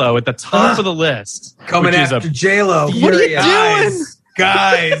J-Lo at the top of the list. Coming after J-Lo. What are you doing?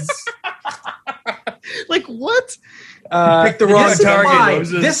 Guys. Like, what? Pick the wrong target.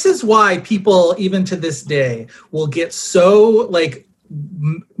 This is why people, even to this day, will get so, like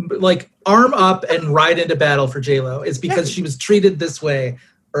arm up and ride into battle for J-Lo. It's because she was treated this way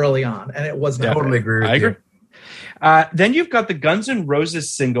early on, and it was not. Totally agree with you. Agree. Then you've got the Guns N'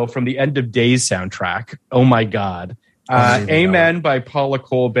 Roses single from the End of Days soundtrack. Oh, my God. Amen by Paula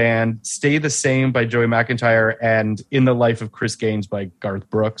Cole Band, Stay the Same by Joey McIntyre, and In the Life of Chris Gaines by Garth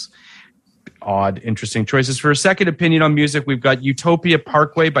Brooks. Odd, interesting choices. For a second opinion on music, we've got Utopia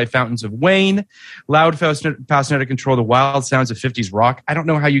Parkway by Fountains of Wayne, Loud Fast Out of Control, The Wild Sounds of 50s Rock. I don't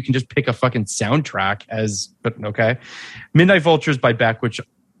know how you can just pick a fucking soundtrack but okay. Midnight Vultures by Beck, which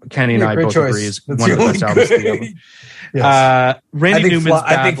Kenny and I both agree is one of the best albums of the album. Yes. Randy Newman's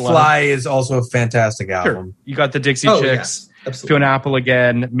Bad I think Blood. Fly is also a fantastic album. Sure. You got the Dixie Chicks, Fiona Apple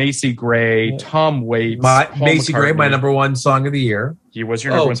again, Macy Gray, Tom Waits, Macy Gray, my number 1 song of the year. He was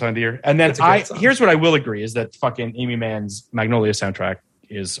your number 1 song of the year. And then here's what I will agree is that fucking Amy Mann's Magnolia soundtrack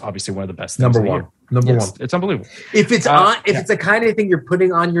is obviously one of the best things number 1. Number 1. It's unbelievable. If it's it's the kind of thing you're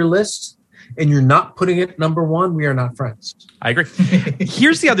putting on your list and you're not putting it number 1, we are not friends. I agree.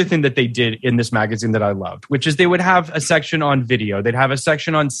 Here's the other thing that they did in this magazine that I loved, which is they would have a section on video. They'd have a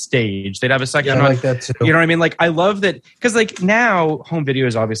section on stage. They'd have a section on, like that too. You know what I mean? Like, I love that because like now home video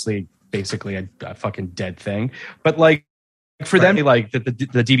is obviously basically a fucking dead thing. But like for them, like the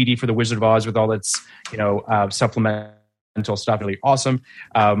DVD for The Wizard of Oz with all its, supplemental stuff, really awesome.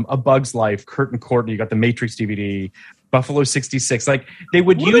 A Bug's Life, Kurt and Courtney, you got the Matrix DVD, Buffalo 66. Like they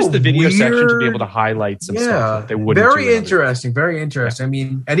would use the video section to be able to highlight some stuff that they wouldn't. Very interesting. I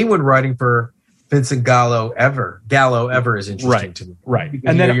mean, anyone writing for Vincent Gallo ever is interesting to me. Right.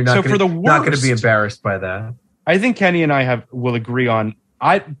 And then you're not going to be embarrassed by that. I think Kenny and I will agree on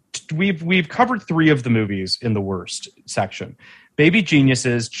we've covered 3 of the movies in the worst section. Baby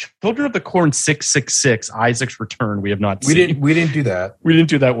Geniuses, Children of the Corn 666, Isaac's Return. We have not seen. We didn't do that. We didn't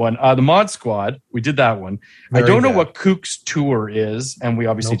do that one. The Mod Squad. We did that one. I don't know what Kook's Tour is, and we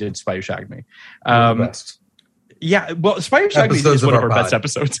obviously did Spy Who Shagged Me. Best. Yeah, well, Spy Who Shagged Me is one of our best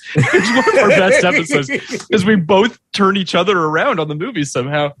episodes. It's one of our best episodes because we both turn each other around on the movies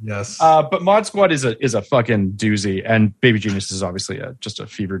somehow. Yes. But Mod Squad is a fucking doozy, and Baby Genius is obviously just a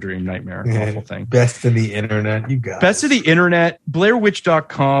fever dream nightmare. Awful thing. Best of the internet, you guys. Best of the internet,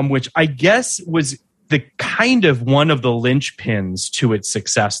 BlairWitch.com, which I guess was the kind of one of the linchpins to its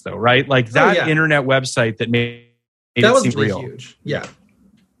success, though, right? Like that internet website that made it seem real. Huge. Yeah.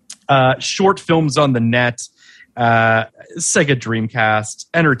 short films on the net, Sega Dreamcast,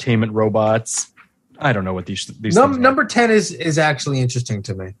 entertainment robots. I don't know what these things are. Number 10 is actually interesting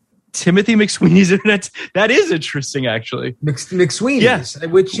to me. Timothy McSweeney's internet. That is interesting, actually. McSweeney's,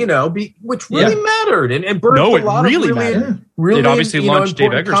 which which really mattered and birthed a lot of really it obviously launched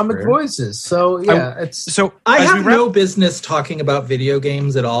Dave Eggers' comic career. voices. So I have no business talking about video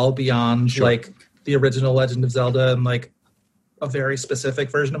games at all beyond like the original Legend of Zelda and like a very specific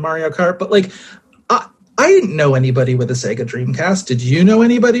version of Mario Kart. But like, I didn't know anybody with a Sega Dreamcast. Did you know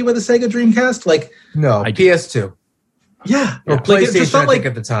anybody with a Sega Dreamcast? Like, no, PS2. Yeah, or PlayStation. I think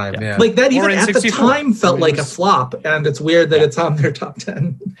at the time, like that even at the time felt like a flop, and it's weird that it's on their top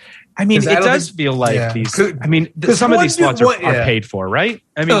 10. I mean, it does feel like these. I mean, some of these slots are paid for, right?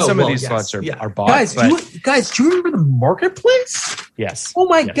 I mean, some of these slots are bought. Guys, do you remember the Marketplace? Yes. Oh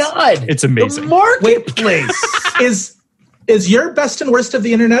my God, it's amazing. The Marketplace is your best and worst of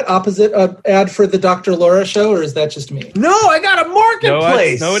the internet opposite an ad for the Dr. Laura show, or is that just me? No, I got a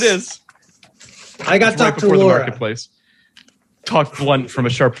Marketplace. No, it is. I got Dr. Laura. The Marketplace. Talk blunt from a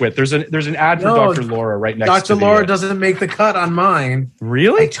sharp wit. There's an ad for Dr. Laura right next to Dr. Laura doesn't make the cut on mine.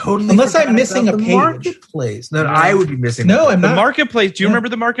 Really? I totally unless I'm missing a page. Marketplace. No, I would be missing. No, I'm not. The Marketplace. Do you remember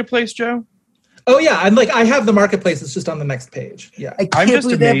the Marketplace, Joe? Oh yeah, I have the Marketplace. It's just on the next page. Yeah, I can't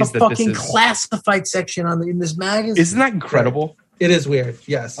believe they have a fucking classified section in this magazine. Isn't that incredible? Right. It is weird.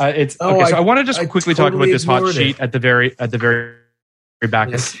 Yes. It's okay. So I want to just quickly talk about this hot sheet at the very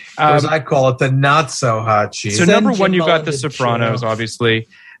back. Yes. As I call it, the not so hot sheet. So number one, you've got The Sopranos, obviously.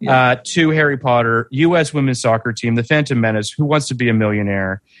 Yeah. 2, Harry Potter, U.S. women's soccer team, The Phantom Menace, Who Wants to Be a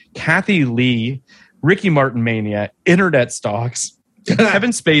Millionaire, Kathy Lee, Ricky Martin Mania, Internet Stocks, Kevin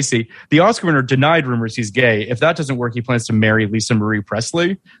Spacey. The Oscar winner denied rumors he's gay. If that doesn't work, he plans to marry Lisa Marie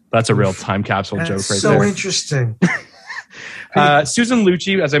Presley. That's a real time capsule joke right there. So interesting. Susan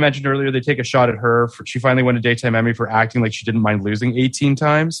Lucci, as I mentioned earlier, they take a shot at her. She finally won a Daytime Emmy for acting like she didn't mind losing 18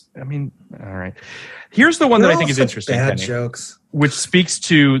 times. I mean, all right. Here's the one that I think is interesting, bad Kenny, jokes, which speaks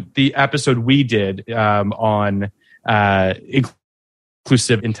to the episode we did on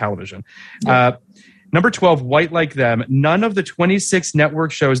inclusive in television. Yeah. Number 12, White Like Them. None of the 26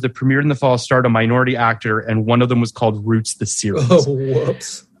 network shows that premiered in the fall starred a minority actor, and one of them was called Roots the Series. Oh,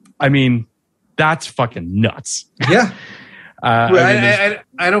 whoops. I mean, that's fucking nuts. Yeah.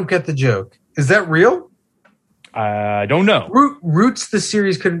 I don't get the joke. Is that real? I don't know. Roots, the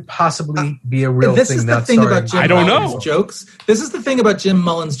series, couldn't possibly be a real thing. This is the thing about Jim Mullen's jokes. This is the thing about Jim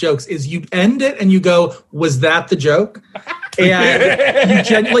Mullen's jokes is you end it and you go, "Was that the joke?" And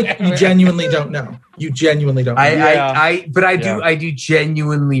you genuinely don't know. You genuinely don't know. I do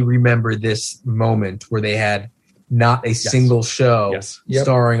genuinely remember this moment where they had not a single show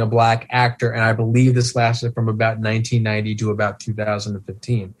starring a black actor, and I believe this lasted from about 1990 to about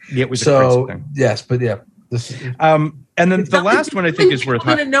 2015. Yeah, it was a crazy thing. Yes, but yeah. And then the last one I think is worth.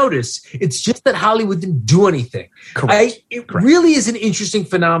 I didn't notice. It's just that Hollywood didn't do anything. Correct. It really is an interesting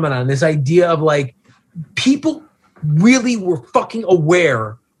phenomenon. This idea of like people really were fucking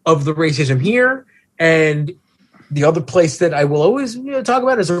aware of the racism here, and the other place that I will always talk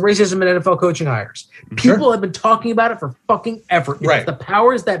about is the racism in NFL coaching hires. People have been talking about it for fucking ever. It's the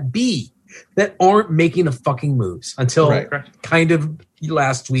powers that be that aren't making the fucking moves until kind of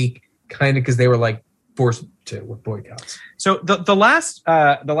last week, kind of because they were like forced to with boycotts. So the last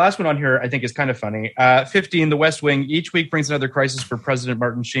one on here I think is kind of funny. 15, The West Wing. Each week brings another crisis for President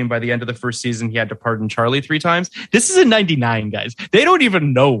Martin Sheen. By the end of the first season, he had to pardon Charlie 3 times. This is in '99, guys. They don't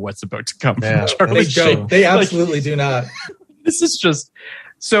even know what's about to come from Charlie Sheen. They absolutely do not. This is just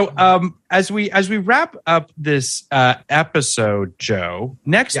so. As we wrap up this episode, Joe,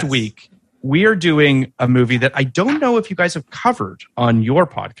 next week we are doing a movie that I don't know if you guys have covered on your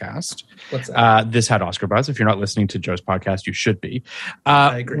podcast. What's that? This had Oscar buzz. If you're not listening to Joe's podcast, you should be.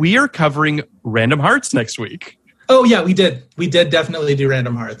 I agree. We are covering Random Hearts next week. Oh yeah, we did. We did definitely do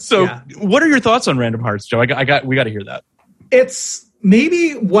Random Hearts. So, what are your thoughts on Random Hearts, Joe? We got to hear that. It's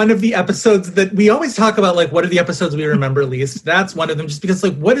maybe one of the episodes that we always talk about. Like, what are the episodes we remember least? That's one of them. Just because,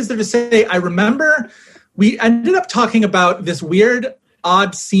 like, what is there to say? I remember we ended up talking about this weird,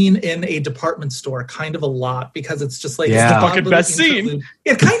 odd scene in a department store kind of a lot because it's just like it's the fucking best scene.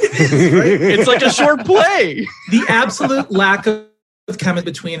 It kind of is, right? It's like a short play. The absolute lack of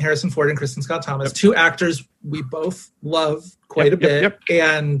chemistry between Harrison Ford and Kristen Scott Thomas, 2 actors we both love quite a bit,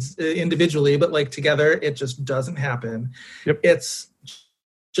 and individually, but like together, it just doesn't happen. It's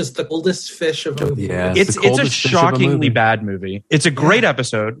just the coldest fish of a movie. Yeah, it's a shockingly bad movie. It's a great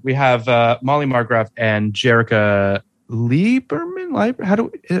episode. We have Molly Margraf and Jerrica Lieberman.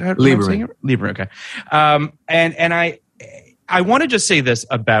 Lieberman. Okay. And I want to just say this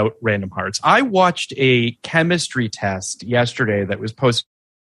about Random Hearts. I watched a chemistry test yesterday that was posted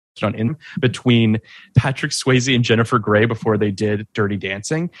on between Patrick Swayze and Jennifer Grey before they did Dirty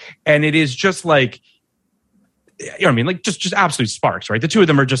Dancing, and it is just like, you know what I mean, like just absolute sparks, right? The two of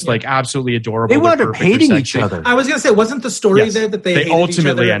them are just like absolutely adorable. They wound up hating each other. I was going to say, wasn't the story there that they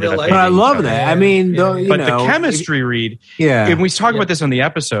ultimately ended up hating? But I love that. I mean, the chemistry read. Yeah, and we talk about this on the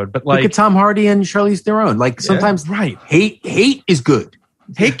episode, but like, look at Tom Hardy and Charlize Theron. Like sometimes, hate is good.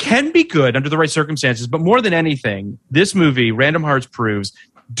 Hate can be good under the right circumstances, but more than anything, this movie, Random Hearts, proves.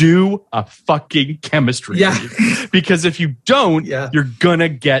 Do a fucking chemistry read. Because if you don't, you're gonna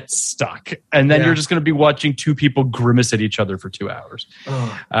get stuck, and then you're just gonna be watching two people grimace at each other for 2 hours.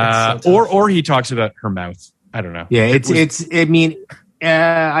 Or he talks about her mouth. I don't know. Yeah, I mean,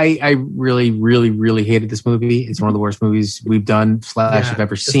 I really, really, really hated this movie. It's one of the worst movies we've done / I've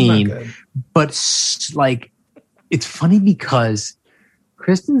ever seen. But like, it's funny because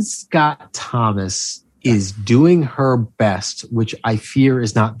Kristen Scott Thomas is doing her best, which I fear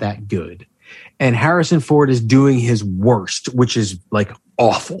is not that good. And Harrison Ford is doing his worst, which is like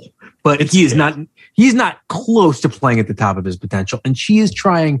awful. But he's not close to playing at the top of his potential. And she is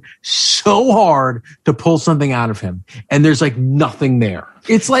trying so hard to pull something out of him. And there's like nothing there.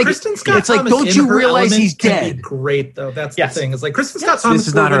 It's like, don't you realize he's dead? Great though. That's the thing. It's like Kristen Scott Thomas. This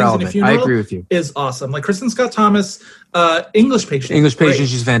is not her element. I agree with you. Is awesome. Like Kristen Scott Thomas, English Patient.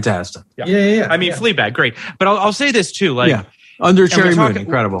 She's fantastic. Yeah. I mean, Fleabag, great. But I'll say this too. Like, Under Cherry Moon,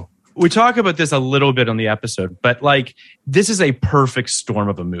 incredible. We talk about this a little bit on the episode, but like, this is a perfect storm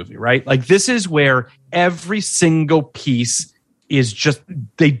of a movie, right? Like, this is where every single piece is just,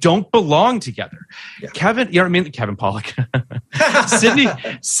 they don't belong together. Yeah. Kevin, you know what I mean? Kevin Pollak.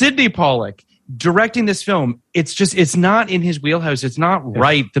 Sidney Pollack directing this film. It's not in his wheelhouse. It's not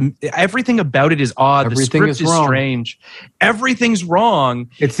right. Everything about it is odd. Everything the script is strange. Everything's wrong.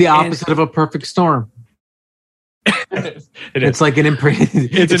 It's the opposite of a perfect storm. It's like an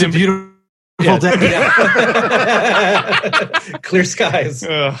it's a beautiful day. Clear skies.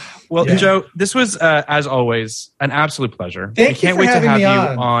 Joe, this was as always an absolute pleasure. We can't wait to have you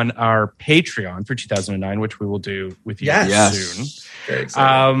on our Patreon for 2009, which we will do with you soon. Very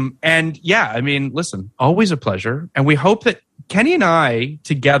exciting. And I mean, listen, always a pleasure, and we hope that Kenny and I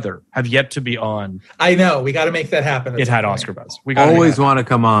together have yet to be on. I know, we got to make that happen. It had Oscar buzz. We always want to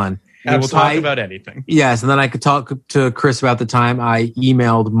come on. We will talk about anything. Yes, and then I could talk to Chris about the time I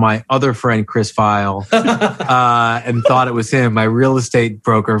emailed my other friend, Chris File, and thought it was him, my real estate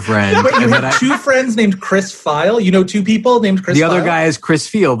broker friend. Wait, you have two friends named Chris File? You know two people named Chris File? The other guy is Chris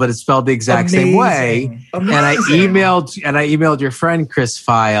Field, but it's spelled the exact same way. Amazing. And I emailed your friend, Chris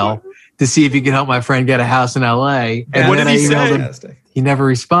File, to see if he could help my friend get a house in L.A. And what did he say? He never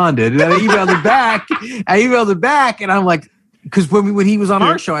responded. And then I emailed him back. And I'm like, because when he was on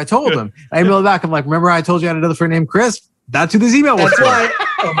our show, I told him. I emailed back. I'm like, remember I told you I had another friend named Chris? That's who this email was. That's why.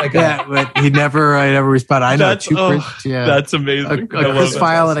 Oh my god! Yeah, but he never responded. I know two Chris. Yeah, that's amazing. A Chris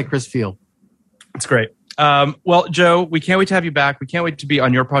File and a Chris Field. It's great. Well, Joe, we can't wait to have you back. We can't wait to be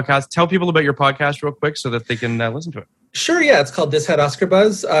on your podcast. Tell people about your podcast real quick so that they can listen to it. Sure, yeah. It's called This Had Oscar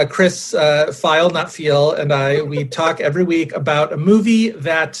Buzz. Chris File, not Feel, and we talk every week about a movie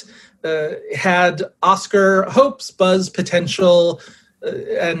that had Oscar hopes, buzz, potential,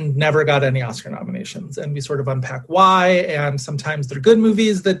 and never got any Oscar nominations. And we sort of unpack why. And sometimes they're good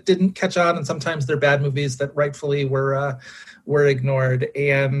movies that didn't catch on, and sometimes they're bad movies that rightfully were ignored.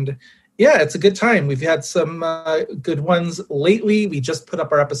 And yeah, it's a good time. We've had some good ones lately. We just put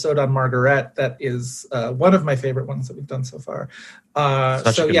up our episode on Margaret. That is one of my favorite ones that we've done so far.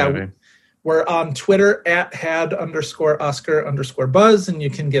 Movie. We're on Twitter at @Oscar_Buzz, and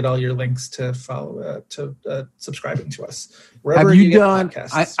you can get all your links to follow subscribing to us. Have you done?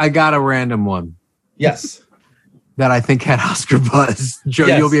 I got a random one. Yes, that I think had Oscar buzz. Joe,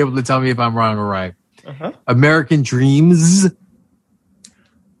 you'll be able to tell me if I'm wrong or right. American Dreams.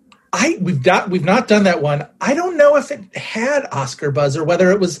 We've not done that one. I don't know if it had Oscar buzz or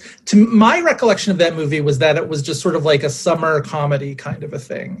whether it was. To my recollection of that movie was that it was just sort of like a summer comedy kind of a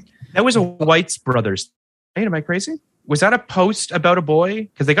thing. That was a Weitz Brothers. Hey, am I crazy? Was that a post about a boy?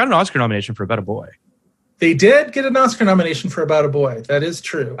 Because they got an Oscar nomination for About a Boy. They did get an Oscar nomination for About a Boy. That is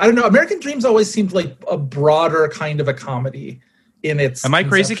true. I don't know. American Dreams always seemed like a broader kind of a comedy in its. Am I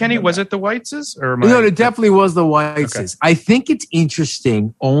crazy, Kenny? Was it the Weitzes? No, it definitely was the Weitzes. Okay. I think it's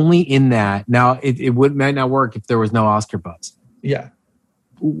interesting only in that. Now, it might not work if there was no Oscar buzz. Yeah.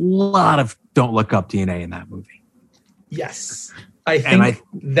 A lot of Don't Look Up DNA in that movie. Yes. I think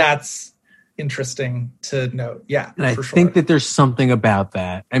that's interesting to note. Yeah, and I think that there's something about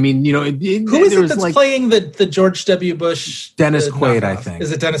that. I mean, you know, who is it that's playing the George W. Bush? Dennis Quaid, I think.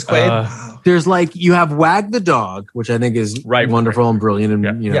 Is it Dennis Quaid? Wow. There's like, you have Wag the Dog, which I think is wonderful and brilliant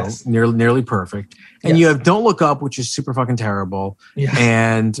and you know nearly perfect, and you have Don't Look Up, which is super fucking terrible,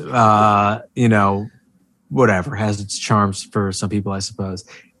 and you know, whatever, has its charms for some people, I suppose.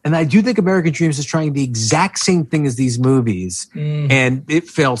 And I do think American Dreams is trying the exact same thing as these movies, and it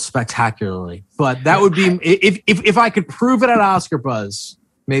failed spectacularly. But that would be if I could prove it at Oscar Buzz,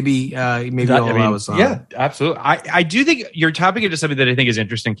 maybe I'll allow us on. Yeah, absolutely. I do think you're tapping into something that I think is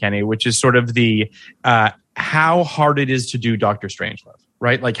interesting, Kenny, which is sort of the how hard it is to do Dr. Strangelove,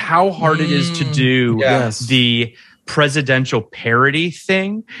 right? Like how hard it is to do the presidential parody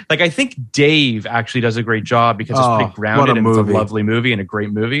thing. Like I think Dave actually does a great job because it's pretty grounded and it's a lovely movie and a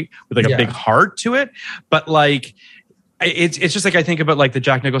great movie with like a big heart to it. But like it's just like I think about like the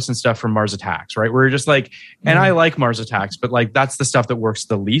Jack Nicholson stuff from Mars Attacks, right? Where you're just like, and I like Mars Attacks, but like that's the stuff that works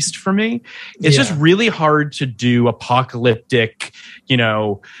the least for me. It's just really hard to do apocalyptic, you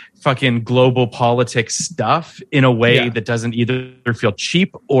know, fucking global politics stuff in a way that doesn't either feel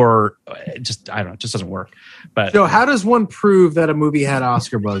cheap or just, I don't know, it just doesn't work. But so how does one prove that a movie had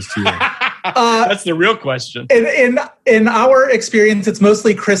Oscar buzz to you? That's the real question. In our experience, it's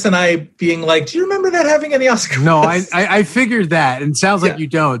mostly Chris and I being like, do you remember that having any Oscar buzz? No, I figured that, and it sounds like you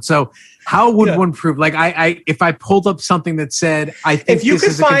don't. So how would one prove? Like I if I pulled up something that said, I think this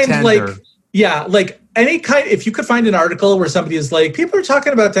is a contender. If you could find an article where somebody is like, people are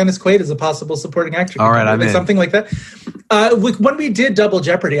talking about Dennis Quaid as a possible supporting actor. All right, I'm in. Something like that. When we did Double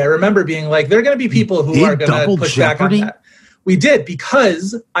Jeopardy, I remember being like, there are going to be people who are going to push back on that. We did,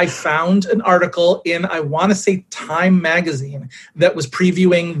 because I found an article in, I want to say, Time magazine that was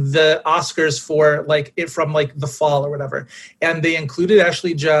previewing the Oscars for from the fall or whatever. And they included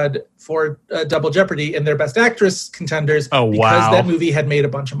Ashley Judd for Double Jeopardy in their Best Actress contenders because that movie had made a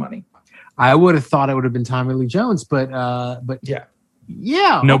bunch of money. I would have thought it would have been Tommy Lee Jones, but yeah.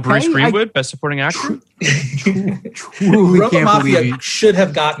 No, Bruce Greenwood, Best Supporting Actor. Truly Roma Mafia should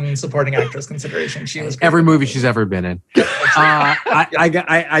have gotten supporting actress consideration. She was every movie she's ever been in.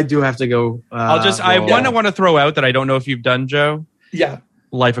 I do have to go. I want to throw out that I don't know if you've done, Joe. Yeah,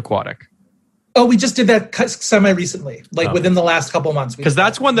 Life Aquatic. Oh, we just did that semi-recently, within the last couple months. Because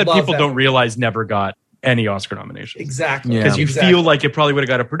that's one that people don't realize never got any Oscar nominations. Exactly. Because you feel like it probably would have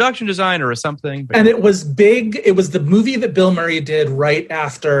got a production design or something. And it was big. It was the movie that Bill Murray did right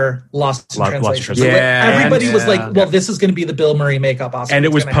after Lost in Translation. So everybody was like, well, this is going to be the Bill Murray makeup Oscar. And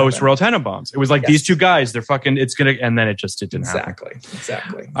it was post Royal Tenenbaums. It was like these two guys, they're fucking, it's going to, and then it didn't happen.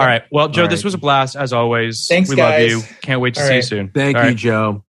 Exactly. All right. Well, Joe, this was a blast as always. Thanks, we guys. love you. Can't wait to see you soon. Thank you,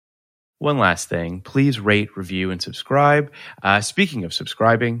 Joe. One last thing, please rate, review, and subscribe. Speaking of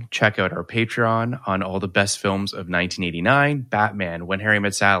subscribing, check out our Patreon on all the best films of 1989, Batman, When Harry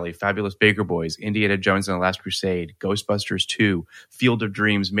Met Sally, Fabulous Baker Boys, Indiana Jones and the Last Crusade, Ghostbusters 2, Field of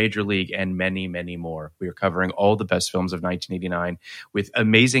Dreams, Major League, and many, many more. We are covering all the best films of 1989 with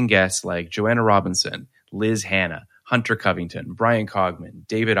amazing guests like Joanna Robinson, Liz Hanna, Hunter Covington, Brian Cogman,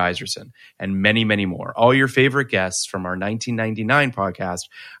 David Iserson, and many, many more. All your favorite guests from our 1999 podcast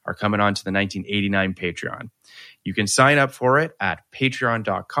are coming on to the 1989 Patreon. You can sign up for it at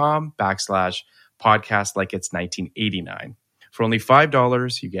patreon.com/podcast like it's 1989. For only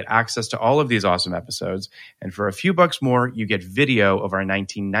 $5, you get access to all of these awesome episodes. And for a few bucks more, you get video of our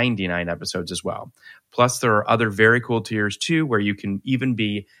 1999 episodes as well. Plus, there are other very cool tiers too, where you can even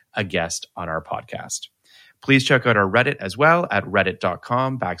be a guest on our podcast. Please check out our Reddit as well at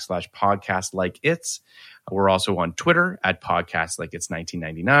reddit.com/podcastlikeits. We're also on Twitter at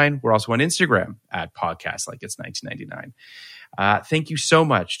podcastlikeits1999. We're also on Instagram at podcastlikeits1999. Thank you so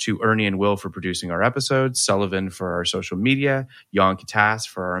much to Ernie and Will for producing our episodes, Sullivan for our social media, Jan Katas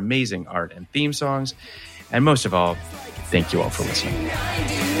for our amazing art and theme songs, and most of all, thank you all for listening.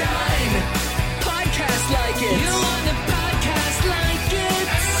 Podcast like it. You want a podcast like it?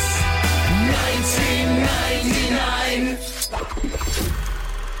 1999.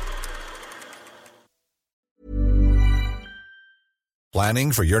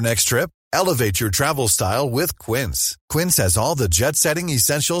 Planning for your next trip? Elevate your travel style with Quince. Quince has all the jet-setting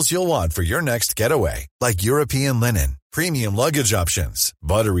essentials you'll want for your next getaway, like European linen, premium luggage options,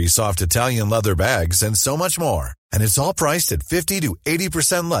 buttery soft Italian leather bags, and so much more. And it's all priced at 50 to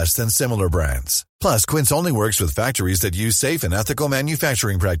 80% less than similar brands. Plus, Quince only works with factories that use safe and ethical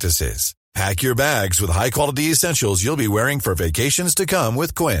manufacturing practices. Pack your bags with high-quality essentials you'll be wearing for vacations to come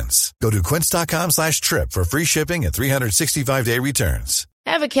with Quince. Go to quince.com/trip for free shipping and 365-day returns.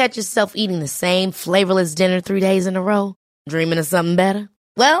 Ever catch yourself eating the same flavorless dinner 3 days in a row? Dreaming of something better?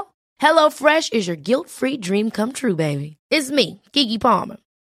 Well, HelloFresh is your guilt-free dream come true, baby. It's me, Keke Palmer.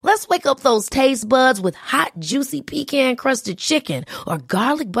 Let's wake up those taste buds with hot, juicy pecan-crusted chicken or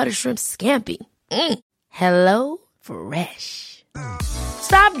garlic butter shrimp scampi. Hello Fresh.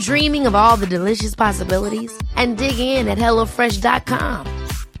 Stop dreaming of all the delicious possibilities and dig in at HelloFresh.com.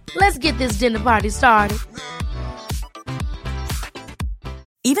 Let's get this dinner party started.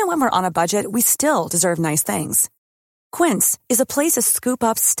 Even when we're on a budget, we still deserve nice things. Quince is a place to scoop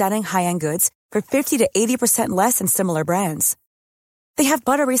up stunning high-end goods for 50 to 80% less than similar brands. They have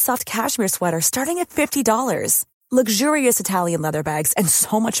buttery soft cashmere sweaters starting at $50, luxurious Italian leather bags, and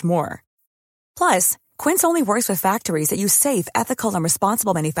so much more. Plus, Quince only works with factories that use safe, ethical, and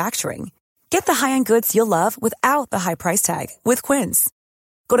responsible manufacturing. Get the high-end goods you'll love without the high price tag with Quince.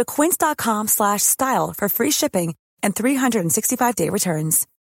 Go to quince.com/style for free shipping and 365-day returns.